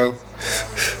 You want to go?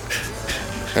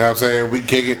 You know what I'm saying? We can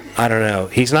kick it. I don't know.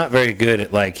 He's not very good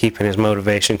at like keeping his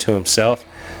motivation to himself.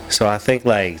 So I think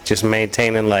like just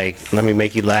maintaining like, let me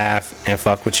make you laugh and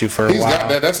fuck with you for a He's while. got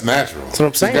that. That's natural. That's what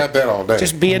I'm saying. He got that all day.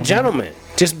 Just be a gentleman.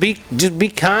 Just be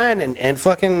kind and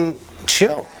fucking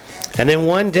chill. And then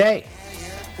one day,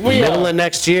 middle of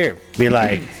next year, be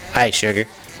like, hey, sugar,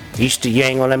 you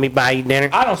ain't gonna let me buy you dinner?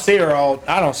 I don't see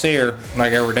her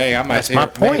like every day. I might That's see my her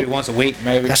point. maybe once a week,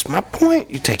 maybe. That's my point.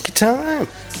 You take your time.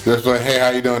 Just like, hey, how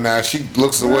you doing now? She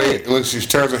looks away. She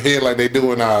turns her head like they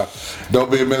do in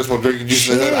Don't Be a Minister drinking juice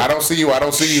in the hood. I don't see you. I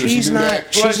don't see you. She's She do not.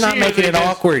 that. She's not making it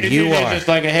awkward. It's You usually are. just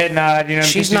like a head nod, you know.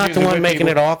 She's not the one making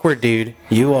it awkward, dude.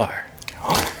 You are.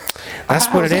 That's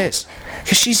what it is.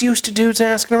 Because she's used to dudes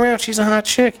asking around. She's a hot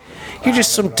chick. You're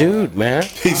just some dude, man.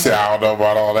 He said, I don't know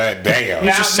about all that. Damn.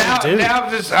 Now, just some dude. now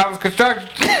I was construction.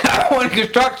 I wasn't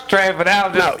construction trash, but now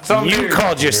I'm just some You dude.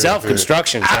 called yourself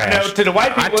construction I know trash. to the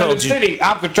white I people in told the you. city,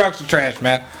 I'm construction trash,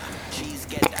 man.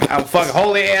 I'm a fucking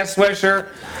holy ass sweatshirt,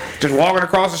 just walking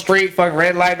across the street, fucking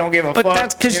red light, don't give a But fuck.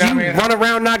 that's because know you what I mean? run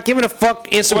around not giving a fuck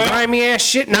in some Well, grimy ass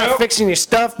shit, not nope. fixing your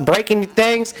stuff, breaking your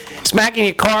things, smacking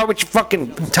your car with your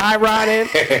fucking tie rod in.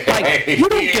 Like, you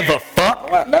don't give a fuck.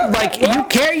 Like, you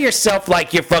carry yourself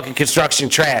like you're fucking construction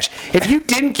trash. If you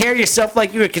didn't carry yourself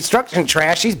like you were construction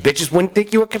trash, these bitches wouldn't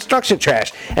think you were construction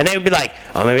trash. And they would be like,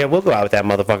 oh, maybe I will go out with that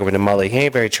motherfucker with the mullet. He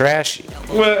ain't very trashy.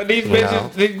 Well, these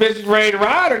bitches ready to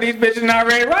ride, or these bitches not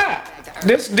ready to ride.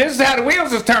 This is how the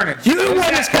wheels is turning. You the one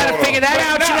that's got to figure that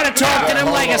out. You got to talk to them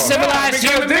like a civilized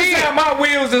Because human this being. is how my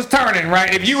wheels is turning,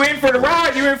 right? If you in for the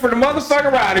ride, you in for the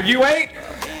motherfucking ride. If you ain't,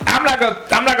 I'm not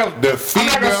gonna The slow my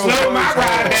female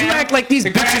ride But down. you act like these to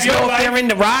grab bitches your know if life. they're in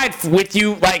the ride with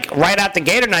you, like, right out the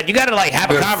gate or not. You gotta, like, have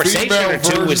a The conversation female or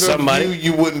two with version of somebody.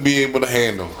 you wouldn't be able to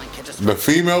handle. The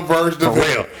female version of For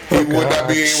him, real. he would not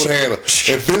be able to handle.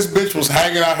 If this bitch was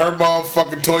hanging out her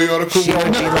motherfucking Toyota She would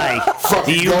be Corolla, like, do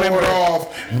fucking you going remember?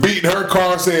 off, beating her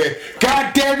car, and saying,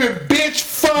 God damn it, bitch,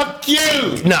 fuck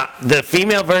you. No, the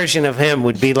female version of him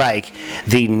would be like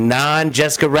the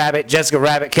non-Jessica Rabbit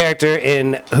character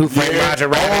in Who Framed Roger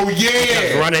Rabbit. Oh,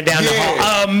 yeah. Running down the Yeah.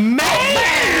 hall. A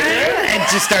man! And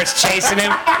just starts chasing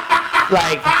him.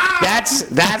 Like,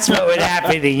 that's what would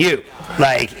happen to you.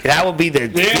 Like, that would be the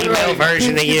female Like,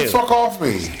 version of get you. the fuck off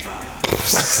me.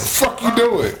 Fuck you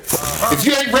doing? If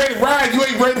you ain't ready to ride, you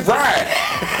ain't ready to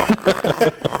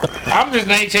ride. I'm just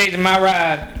ain't changing my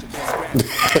ride.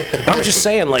 I'm just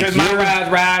saying, like, Because my you're... ride's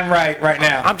riding right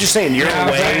now. I'm just saying your Yeah,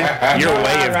 I'm way, saying. your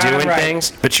way of Right, doing right.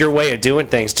 things, but your way of doing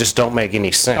things just don't make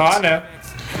any sense. Oh, I know.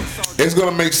 It's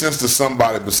gonna make sense to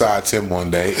somebody besides him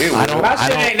one day. It will. I don't- My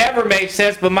shit ain't never made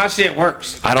sense, but my shit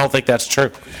works. I don't think that's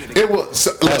true. It will.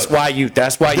 So, That's look, why you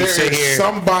there sit is here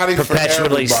somebody for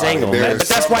perpetually everybody. single, There man. is But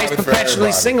that's why he's somebody for perpetually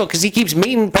everybody. single, because he keeps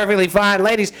meeting perfectly fine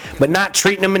ladies, but not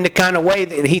treating them in the kind of way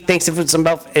that he thinks of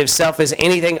himself as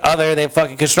anything other than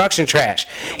fucking construction trash.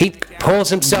 He pulls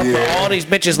himself for Yeah. all these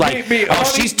bitches like, Me, oh, all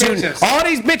she's these too. bitches. All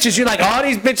these bitches, you're like, all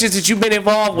these bitches that you've been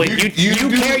involved with, You you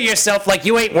do- carry yourself like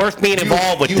you ain't worth being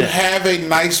involved with You them. have a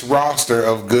nice roster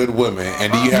of good women,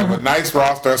 and do you have a nice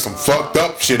roster of some fucked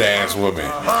up shit ass women?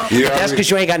 You know what I That's mean? because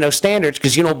you ain't got no standards,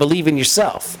 because you don't believe in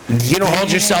yourself. You don't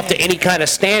hold yourself to any kind of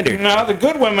standard. No, the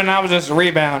good women, I was just a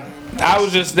rebound. I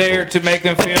was just there to make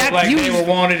them feel that- like you- they were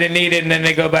wanted and needed, and then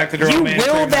they go back to their You own man.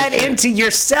 will that into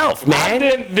yourself, man. I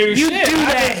didn't do you shit. do I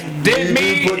that. just did You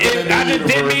me. put that in the I just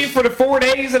did universe. me for the 4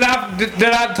 days that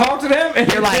I talked to them.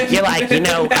 And You're like, you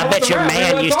know, I bet your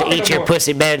man used to eat your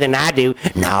pussy better than I do.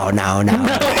 No. No. No.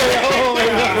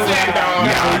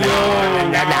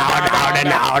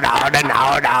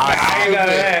 I ain't got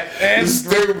that. That's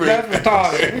Stupid.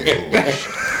 retarded.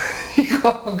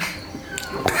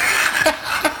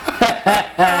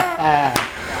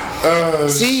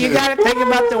 See, you gotta think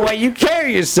about the way you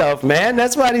carry yourself, man.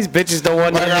 That's why these bitches don't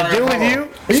want nothing to do with you.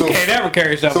 You can't ever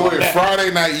carry yourself So like wait, that.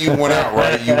 Friday night you went out,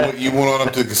 right? You went on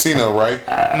up to the casino, right?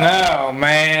 No,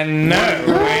 man. No,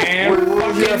 man. where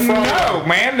was you at Fucking Friday? no,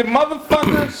 man. The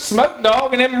motherfucker Smoke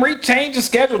Dog and them rechanged the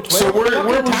schedule 12 So where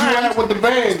was you times. at with the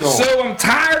band going? So I'm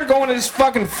tired of going to this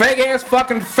fucking fake ass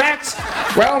fucking facts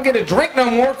where I don't get a drink no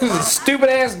more because the stupid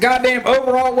ass goddamn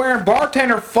overall wearing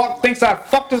bartender fuck thinks I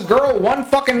fucked this girl one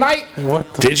fucking night.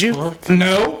 Did you?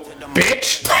 No,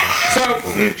 bitch.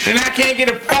 So, and I can't get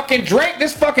a fucking drink.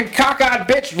 This fucking cockeyed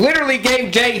bitch literally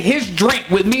gave Jay his drink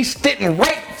with me sitting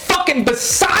right fucking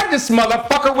beside this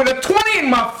motherfucker with a 20 in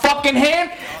my fucking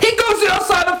hand. He goes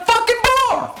outside the fucking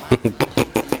bar.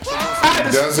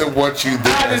 Doesn't what you do.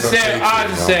 I just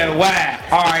said, wow.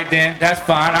 All right, then. That's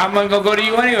fine. I'm going to go to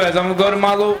you anyways. I'm going to go to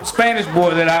my little Spanish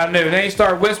boy that I knew. Then he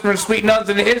started whispering sweet nothings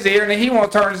into his ear, and then he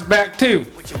want to turn his back, too.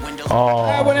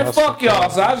 I went and fuck y'all,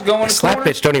 so I was going to the Slap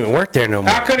corner. bitch don't even work there no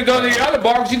more. I couldn't go to the other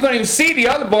bar because you couldn't even see the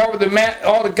other bar with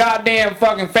all the goddamn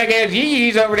fucking fake ass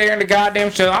yee-yees over there in the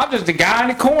goddamn show. I'm just the guy in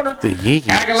the corner. The yee-yees.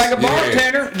 Acting like a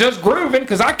bartender, just grooving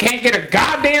because I can't get a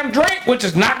goddamn drink, which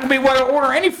is not going to be what I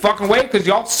order any fucking way because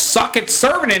y'all suck at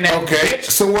serving in that Okay, bitch.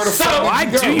 so where the fuck Why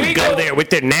did do you We go go- there with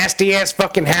their nasty ass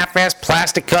fucking half-ass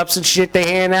plastic cups and shit they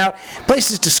hand out?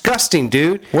 Place is disgusting,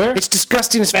 dude. Where? It's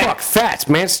disgusting as fuck. Fats,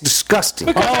 man. It's disgusting.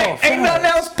 Because Oh, ain't nothing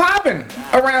else popping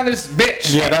around this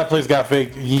bitch. Yeah, that place got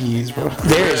fake yees, bro.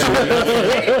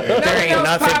 There ain't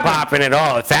nothing popping at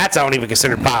all. Fats I don't even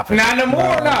consider popping. Not no more,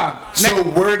 nah. So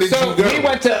where did So you go? we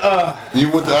went to You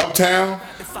went to Uptown?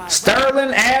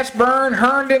 Sterling, Ashburn,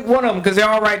 Herndon, one of them, because they're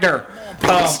all right there.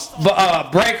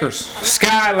 Breakers,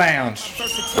 Sky Lounge.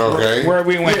 Okay. Where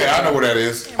we went. Yeah, I know where that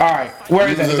is. All right, where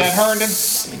is that? Is that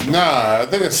Herndon? Nah, I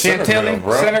think it's Chantilly? Centerville,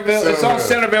 bro. Centerville? It's on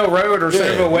Centerville Road or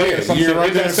Centerville Way or something. You're right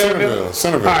Is there that in Centerville.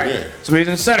 Centerville, All right, yeah. so he's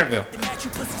in Centerville.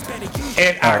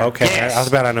 And our Okay, guest, I was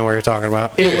about to know what you're talking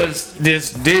about. it was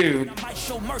this dude.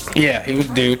 Yeah, he was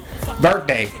a dude.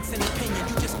 Birthday.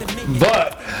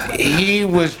 But he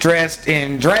was dressed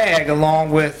in drag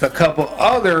along with a couple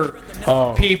other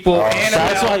people. And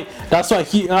That's why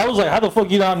I was like, how the fuck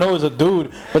you not know it's a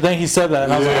dude? But then he said that,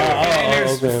 and I was and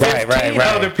there's like, oh, okay. 15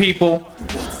 other people.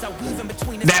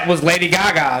 That was Lady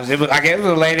Gaga's. I guess it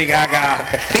was a Lady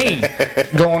Gaga theme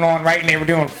going on right, and they were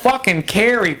doing fucking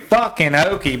Carrie fucking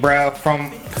Okie, bro,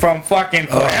 from fucking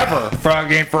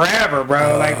forever,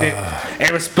 bro. Like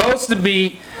it was supposed to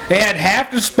be. They had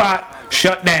half the spot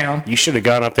shut down. You should have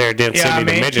gone up there and did Yeah, I Cindy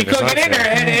the mean, Midget you or couldn't get in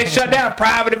something. there. It shut down.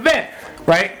 Private event,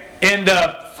 right? And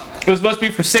it was supposed to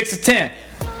be from 6 to 10.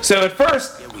 So at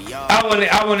first, I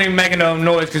wasn't even making no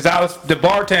noise because I was the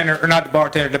bartender, or not the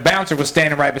bartender, the bouncer was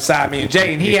standing right beside me and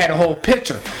Jay, and he had a whole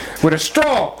pitcher with a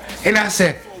straw. And I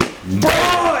said,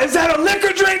 bro, is that a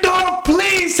liquor drink, dog?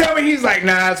 Please tell me. He's like,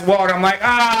 nah, it's water. I'm like,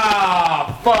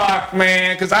 fuck,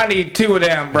 man, because I need 2 of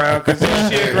them, bro, because this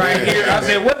shit right here. I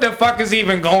said, what the fuck is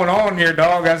even going on here,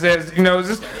 dog? I said, is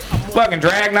this fucking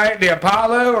drag night, the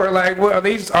Apollo, or like, what are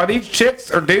these chicks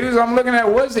or dudes I'm looking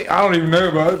at? What's it? I don't even know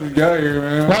about this guy here,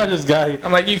 man. Not this guy.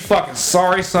 I'm like, you fucking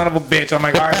sorry son of a bitch. I'm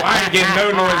like, all right, well, I ain't getting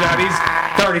no noise out of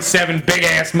these 37 big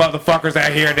ass motherfuckers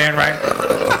out here then, right?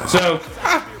 So,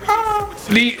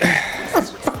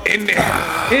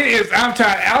 it is,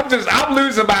 I'm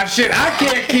losing my shit. I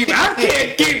can't keep control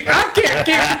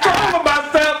of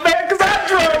myself, man, because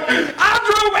I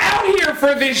drove out here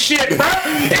for this shit, bro.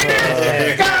 And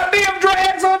there's goddamn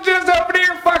drags on just over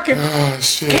there fucking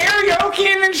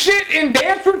karaoke and shit and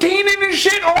dance routine and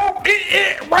shit all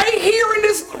right here,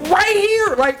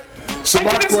 like. So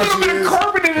my this little question bit of is-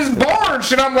 carpet in his bar and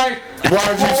shit. I'm like,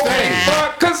 Why'd you stay?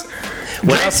 Because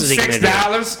What else is he gonna do?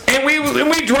 $6, and we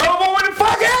drove over the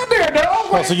fuck out there, dog.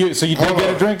 Oh, so you did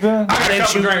get a drink then? I got a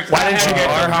couple drinks. Why didn't you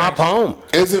bar hop home?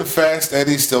 Isn't Fast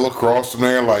Eddie still across from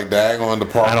there, like daggone the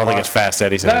park? I don't think it's Fast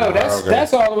Eddie's No, anymore.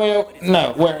 that's all the way up.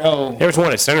 No, where? Oh, There was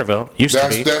one at Centerville. Used to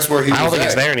be. That's where he I don't was think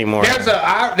it's at. there anymore. there was No,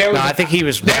 I think he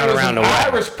was there down was around the an way.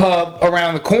 Irish pub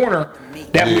around the corner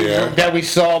that we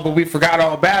saw, but we forgot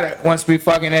all about it once we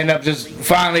fucking ended up just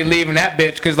finally leaving that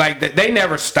bitch because like they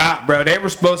never stopped, bro. They were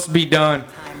supposed to be done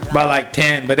by like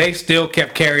 10, but they still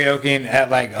kept karaokeing at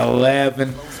like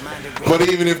 11. But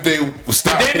even if they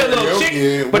stopped Then the little karaoke,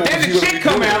 chick, but what then was the you gonna chick be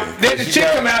come doing? out. Then the You chick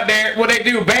got- come out there. Well, they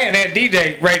do a band. They had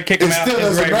DJ ready to kick them It out. still It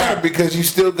was doesn't ready to matter rock. because you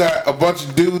still got a bunch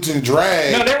of dudes in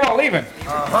drag. No, they were all leaving.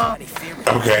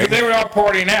 Okay. They were all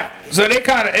partying out. So they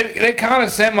kind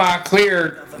of semi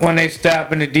cleared when they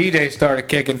stopped and the DJ started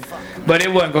kicking, but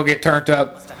it wasn't gonna get turned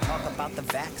up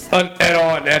at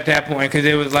all at that point because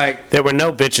it was like There were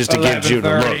no bitches to give you the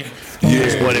 11:30. look.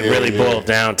 Is what it really boiled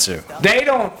down to. They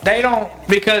don't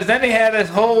because then they had this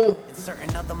whole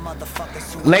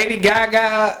Lady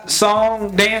Gaga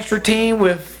song dance routine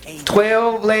with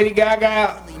 12 Lady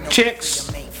Gaga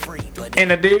chicks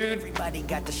and a dude.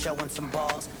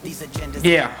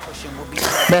 Yeah.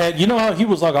 Man, you know how he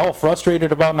was like all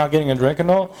frustrated about not getting a drink and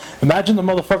all? Imagine the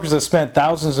motherfuckers that spent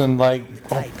thousands and like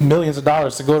millions of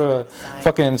dollars to go to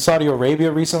fucking Saudi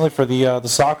Arabia recently for the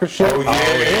soccer shit. Oh,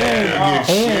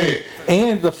 yeah.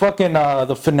 And the fucking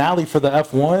the finale for the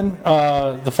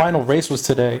F1, the final race was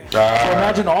today. So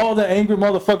imagine all the angry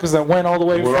motherfuckers that went all the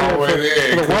way Went all the way there,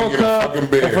 for the couldn't World get a Cup fucking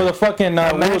beer. and for the fucking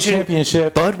World Imagine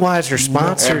Championship. Budweiser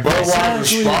sponsored. And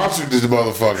Budweiser sponsored this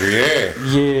motherfucker,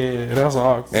 yeah. Yeah, that's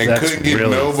all. And That's couldn't get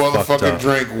really no fucked motherfucking up.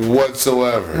 drink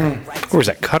whatsoever. Where was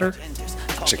that? Qatar?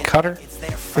 Is it Qatar?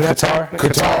 Qatar.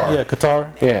 Qatar. Yeah,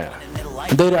 Qatar. Yeah.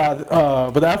 They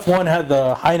but the F1 had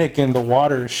the Heineken, the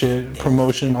water shit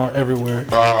promotion on everywhere.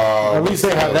 At least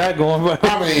they had that going. But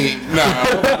I mean, nah.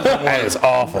 That is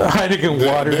awful. Heineken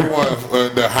water. They want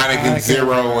the Heineken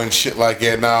Zero and shit like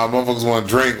that. Nah, motherfuckers want to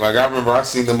drink. Like, I remember I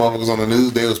seen the motherfuckers on the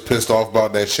news. They was pissed off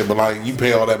about that shit. But, like, you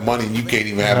pay all that money and you can't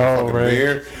even have a Oh, fucking right.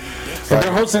 beer.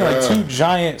 They're hosting like 2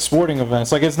 giant sporting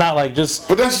events. Like it's not like just.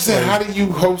 But that's just saying, how do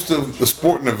you host the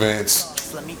sporting events?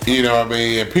 You know what I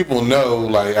mean? And people know,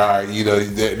 like, all right, you know,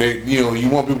 you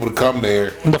want people to come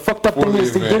there. And the fucked up thing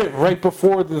is they did it right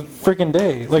before the freaking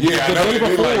day. Like Yeah, I the know day they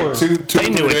did before. like two They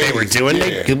knew what they were days. doing.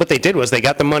 Yeah. What they did was they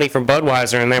got the money from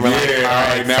Budweiser and they were like, Yeah,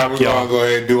 all right, now we're fuck y'all. gonna go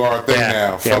ahead and do our thing Yeah,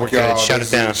 now. yeah, Fuck we're good. y'all. Shut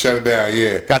This it down. is- Shut it down.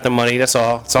 Yeah. Got the money. That's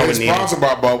all. That's all we It's needed. sponsored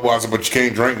by Budweiser, but you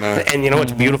can't drink none. And you know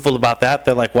what's beautiful about that?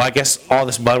 They're like, well, I guess all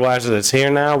this Budweiser that's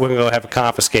here now, we're gonna go have to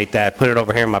confiscate that, put it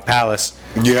over here in my palace,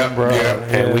 Yeah,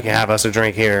 yeah. and we can have us a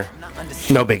drink here.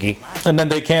 No biggie. And then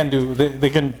they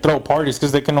can throw parties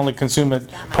because they can only consume it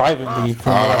privately.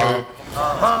 From And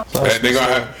they're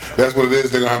gonna have, that's what it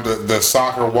is. They're gonna have the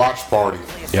soccer watch party,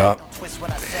 Yeah.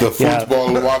 the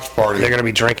football watch party. They're gonna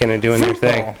be drinking and doing their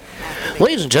thing.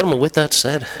 Ladies and gentlemen, with that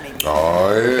said, Oh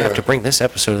I yeah. have to bring this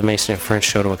episode of the Mason and French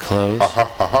Show to a close.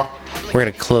 We're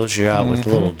going to close you out with a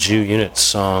little Jew Unit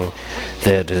song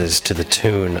that is to the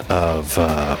tune of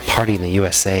Party in the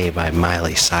USA by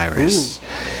Miley Cyrus.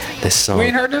 This song. We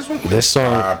ain't heard this one? This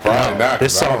song. Probably not.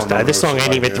 This 'cause I don't song. remember This song ain't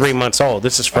like even this. 3 months old.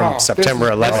 This is from Oh, September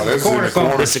this is- 11th. Oh, this Corner is the song.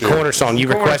 corner This is a shit. corner song. You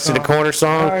Corner requested a song. corner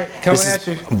song. All right, coming This at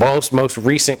is you. most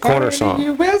recent corner song.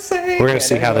 USA. We're gonna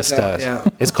see how this does. Yeah.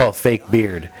 It's called Fake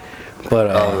Beard.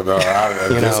 But Oh no,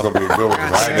 this is gonna be a good one.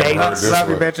 'Cause I ain't Stay- never heard this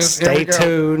Sorry, one. bitches. Here stay we go.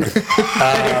 tuned.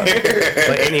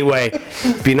 But anyway,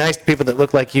 be nice to people that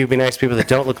look like you. Be nice to people that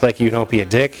don't look like you. Don't be a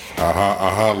dick.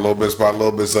 Little bit by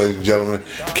little bit, ladies and gentlemen.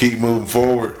 Keep moving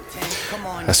forward.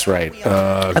 That's right.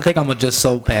 I think I'm gonna just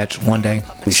soul patch one day.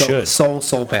 You should.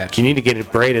 Soul patch. You need to get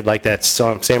it braided like that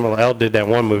song Samuel L. did that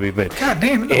one movie, but God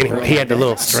damn it. anyway, he had the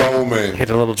little Soul Man. he had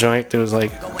a little joint that was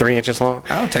like 3 inches long.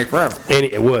 That'll take forever.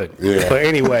 It would. Yeah. But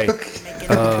anyway,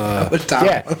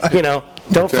 yeah, you know,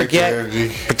 don't Protect your forget,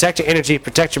 energy. protect your energy,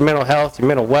 protect your mental health, your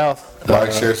mental wealth.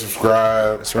 Like, share,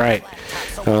 subscribe. That's right.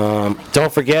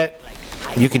 Don't forget,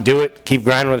 you can do it. Keep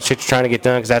grinding with the shit you're trying to get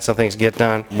done, because that's how things get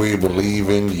done. We believe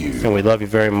in you. And we love you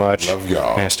very much. Love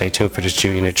y'all. And stay tuned for this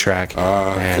Jew Unit track.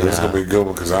 And It's gonna be a good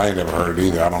one because I ain't never heard it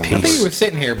either. I don't I think remember. he was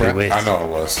sitting here, bro. Wait. I know it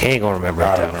was. He ain't gonna remember it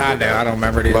I though. don't I know. I don't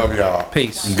remember it either. Love y'all.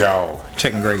 Peace. Go.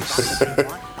 Chicken grease.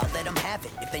 I'll let them have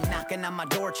it. If they knocking on my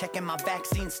door, checking my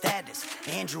vaccine status.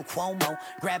 Andrew Cuomo,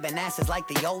 grabbing asses like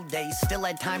the old days. Still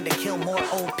had time to kill more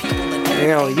old people than old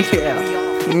Hell age. yeah. We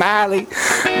all Miley,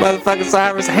 motherfucking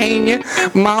Cyrus Hania,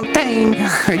 Montaigne.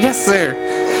 Yes, sir.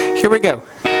 Here we go.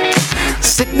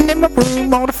 Sitting in my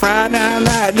room on a Friday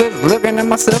night, just looking at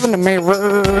myself in the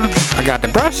mirror. I got the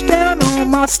brush down on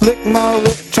my slick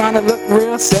mullet, trying to look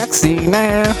real sexy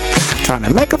now. Trying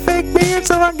to make a fake beard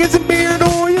so I get some beard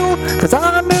oil, cause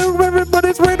I know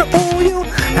everybody's wearing the oil.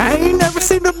 I ain't never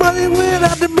seen nobody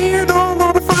without the beard oil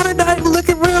on a Friday night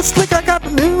looking real slick. I got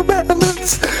the new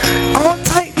balance on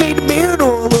tight, need the beard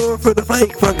oil for the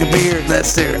fake fucking beard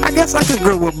that's there. I guess I could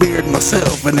grow a beard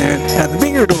myself and then have the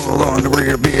beard oil on the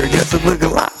rear beard. Guess it look a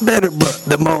lot better, but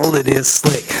the mullet is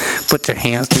slick. Put your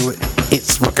hands to it,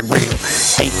 it's fucking real.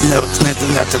 Ain't no expensive,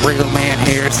 that's a real man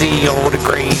here. See all the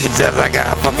grades as I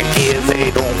got fucking kids. They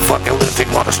don't fucking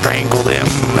listen, wanna strangle them.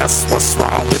 That's what's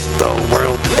wrong with the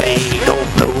world today. Don't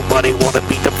nobody wanna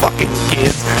beat the fucking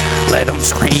kids. Let them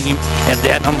scream and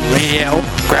let them yell.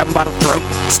 Grab them by the throat,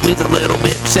 squeeze a little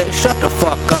bit. Say shut the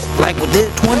fuck up like we did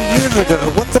 20 years ago.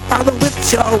 What's the problem with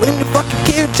y'all and your fucking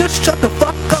kids? Just shut the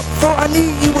fuck up for I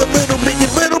need you a little bit, you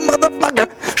little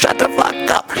motherfucker. Shut the fuck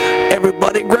up.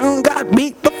 Everybody grown got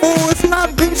beat before. It's not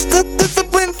reached the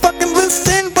discipline. Fucking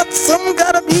listen, but some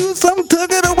got abused, some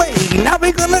took it away. Now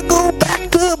we gonna go back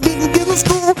to being kids in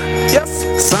school. Yes,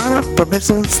 sign a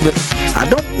permission slip. I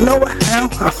don't know how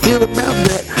I feel about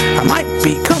that. I might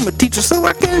become a teacher so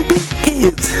I can beat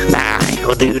kids. Nah, I ain't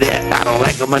gonna do that. I don't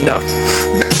like them enough.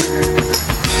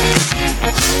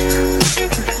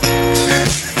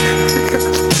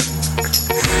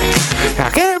 I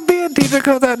can't be a teacher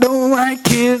cause I don't like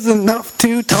kids enough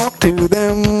to talk to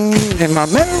them. And my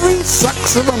memory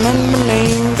sucks to remember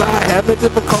names. I have it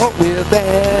difficult with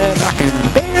that. I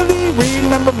can barely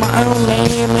remember my own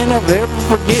name and I'll never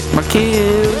forget my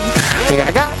kids. Hey,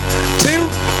 I got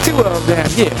two of them,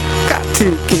 yeah. Got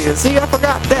 2 kids. See, I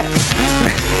forgot that.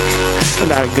 I'm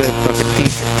not a good fucking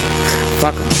teacher.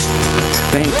 Fuck 'em.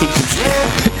 They ain't teaching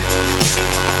shit.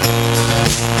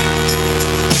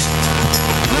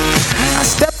 I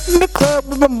stepped in the club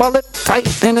with my mullet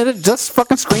tight and it just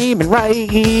fucking screaming right.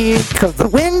 Cause the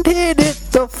wind hit it,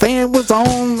 the fan was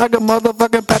on like a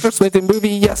motherfucking Patrick Swayze movie.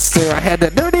 Yes sir, I had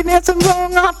that dirty dancing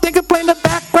song on, thinking playing the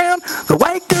background. The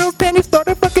white girl's panties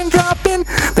started fucking dropping.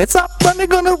 They stopped running,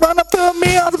 gonna run up to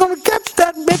me. I was gonna catch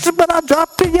that bitch, but I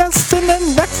dropped her, yes. And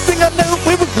then next thing I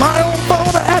knew, it was my own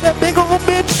fault. I had that big old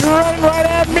bitch right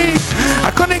at me. I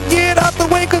couldn't get out the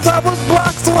way cause I was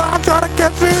blocked, so I tried to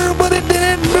catch her, but it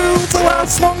didn't move. So I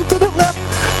swung to the left,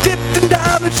 tipped and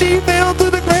dived, and she fell to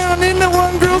the ground. And the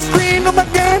one girl screamed, oh my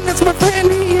God, that's my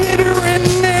friend, he hit her. And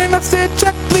then I said,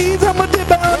 check please, I'm a dip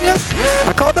out, yes.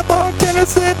 I called the bartender,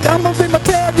 said, I'm gonna pay my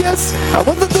tab, yes. I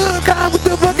was a good guy with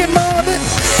the fucking mullet.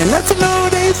 And that's a no,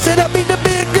 they said I be the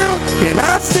big girl. And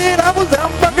I said I was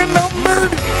out fucking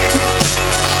numbered.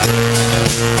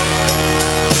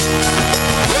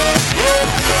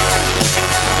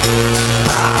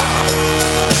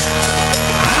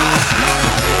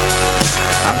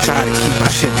 I'm trying to keep my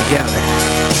shit together,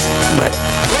 but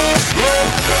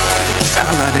I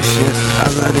love this shit. I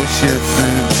love this shit,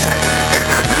 man.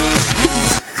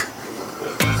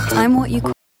 I'm what you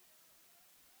call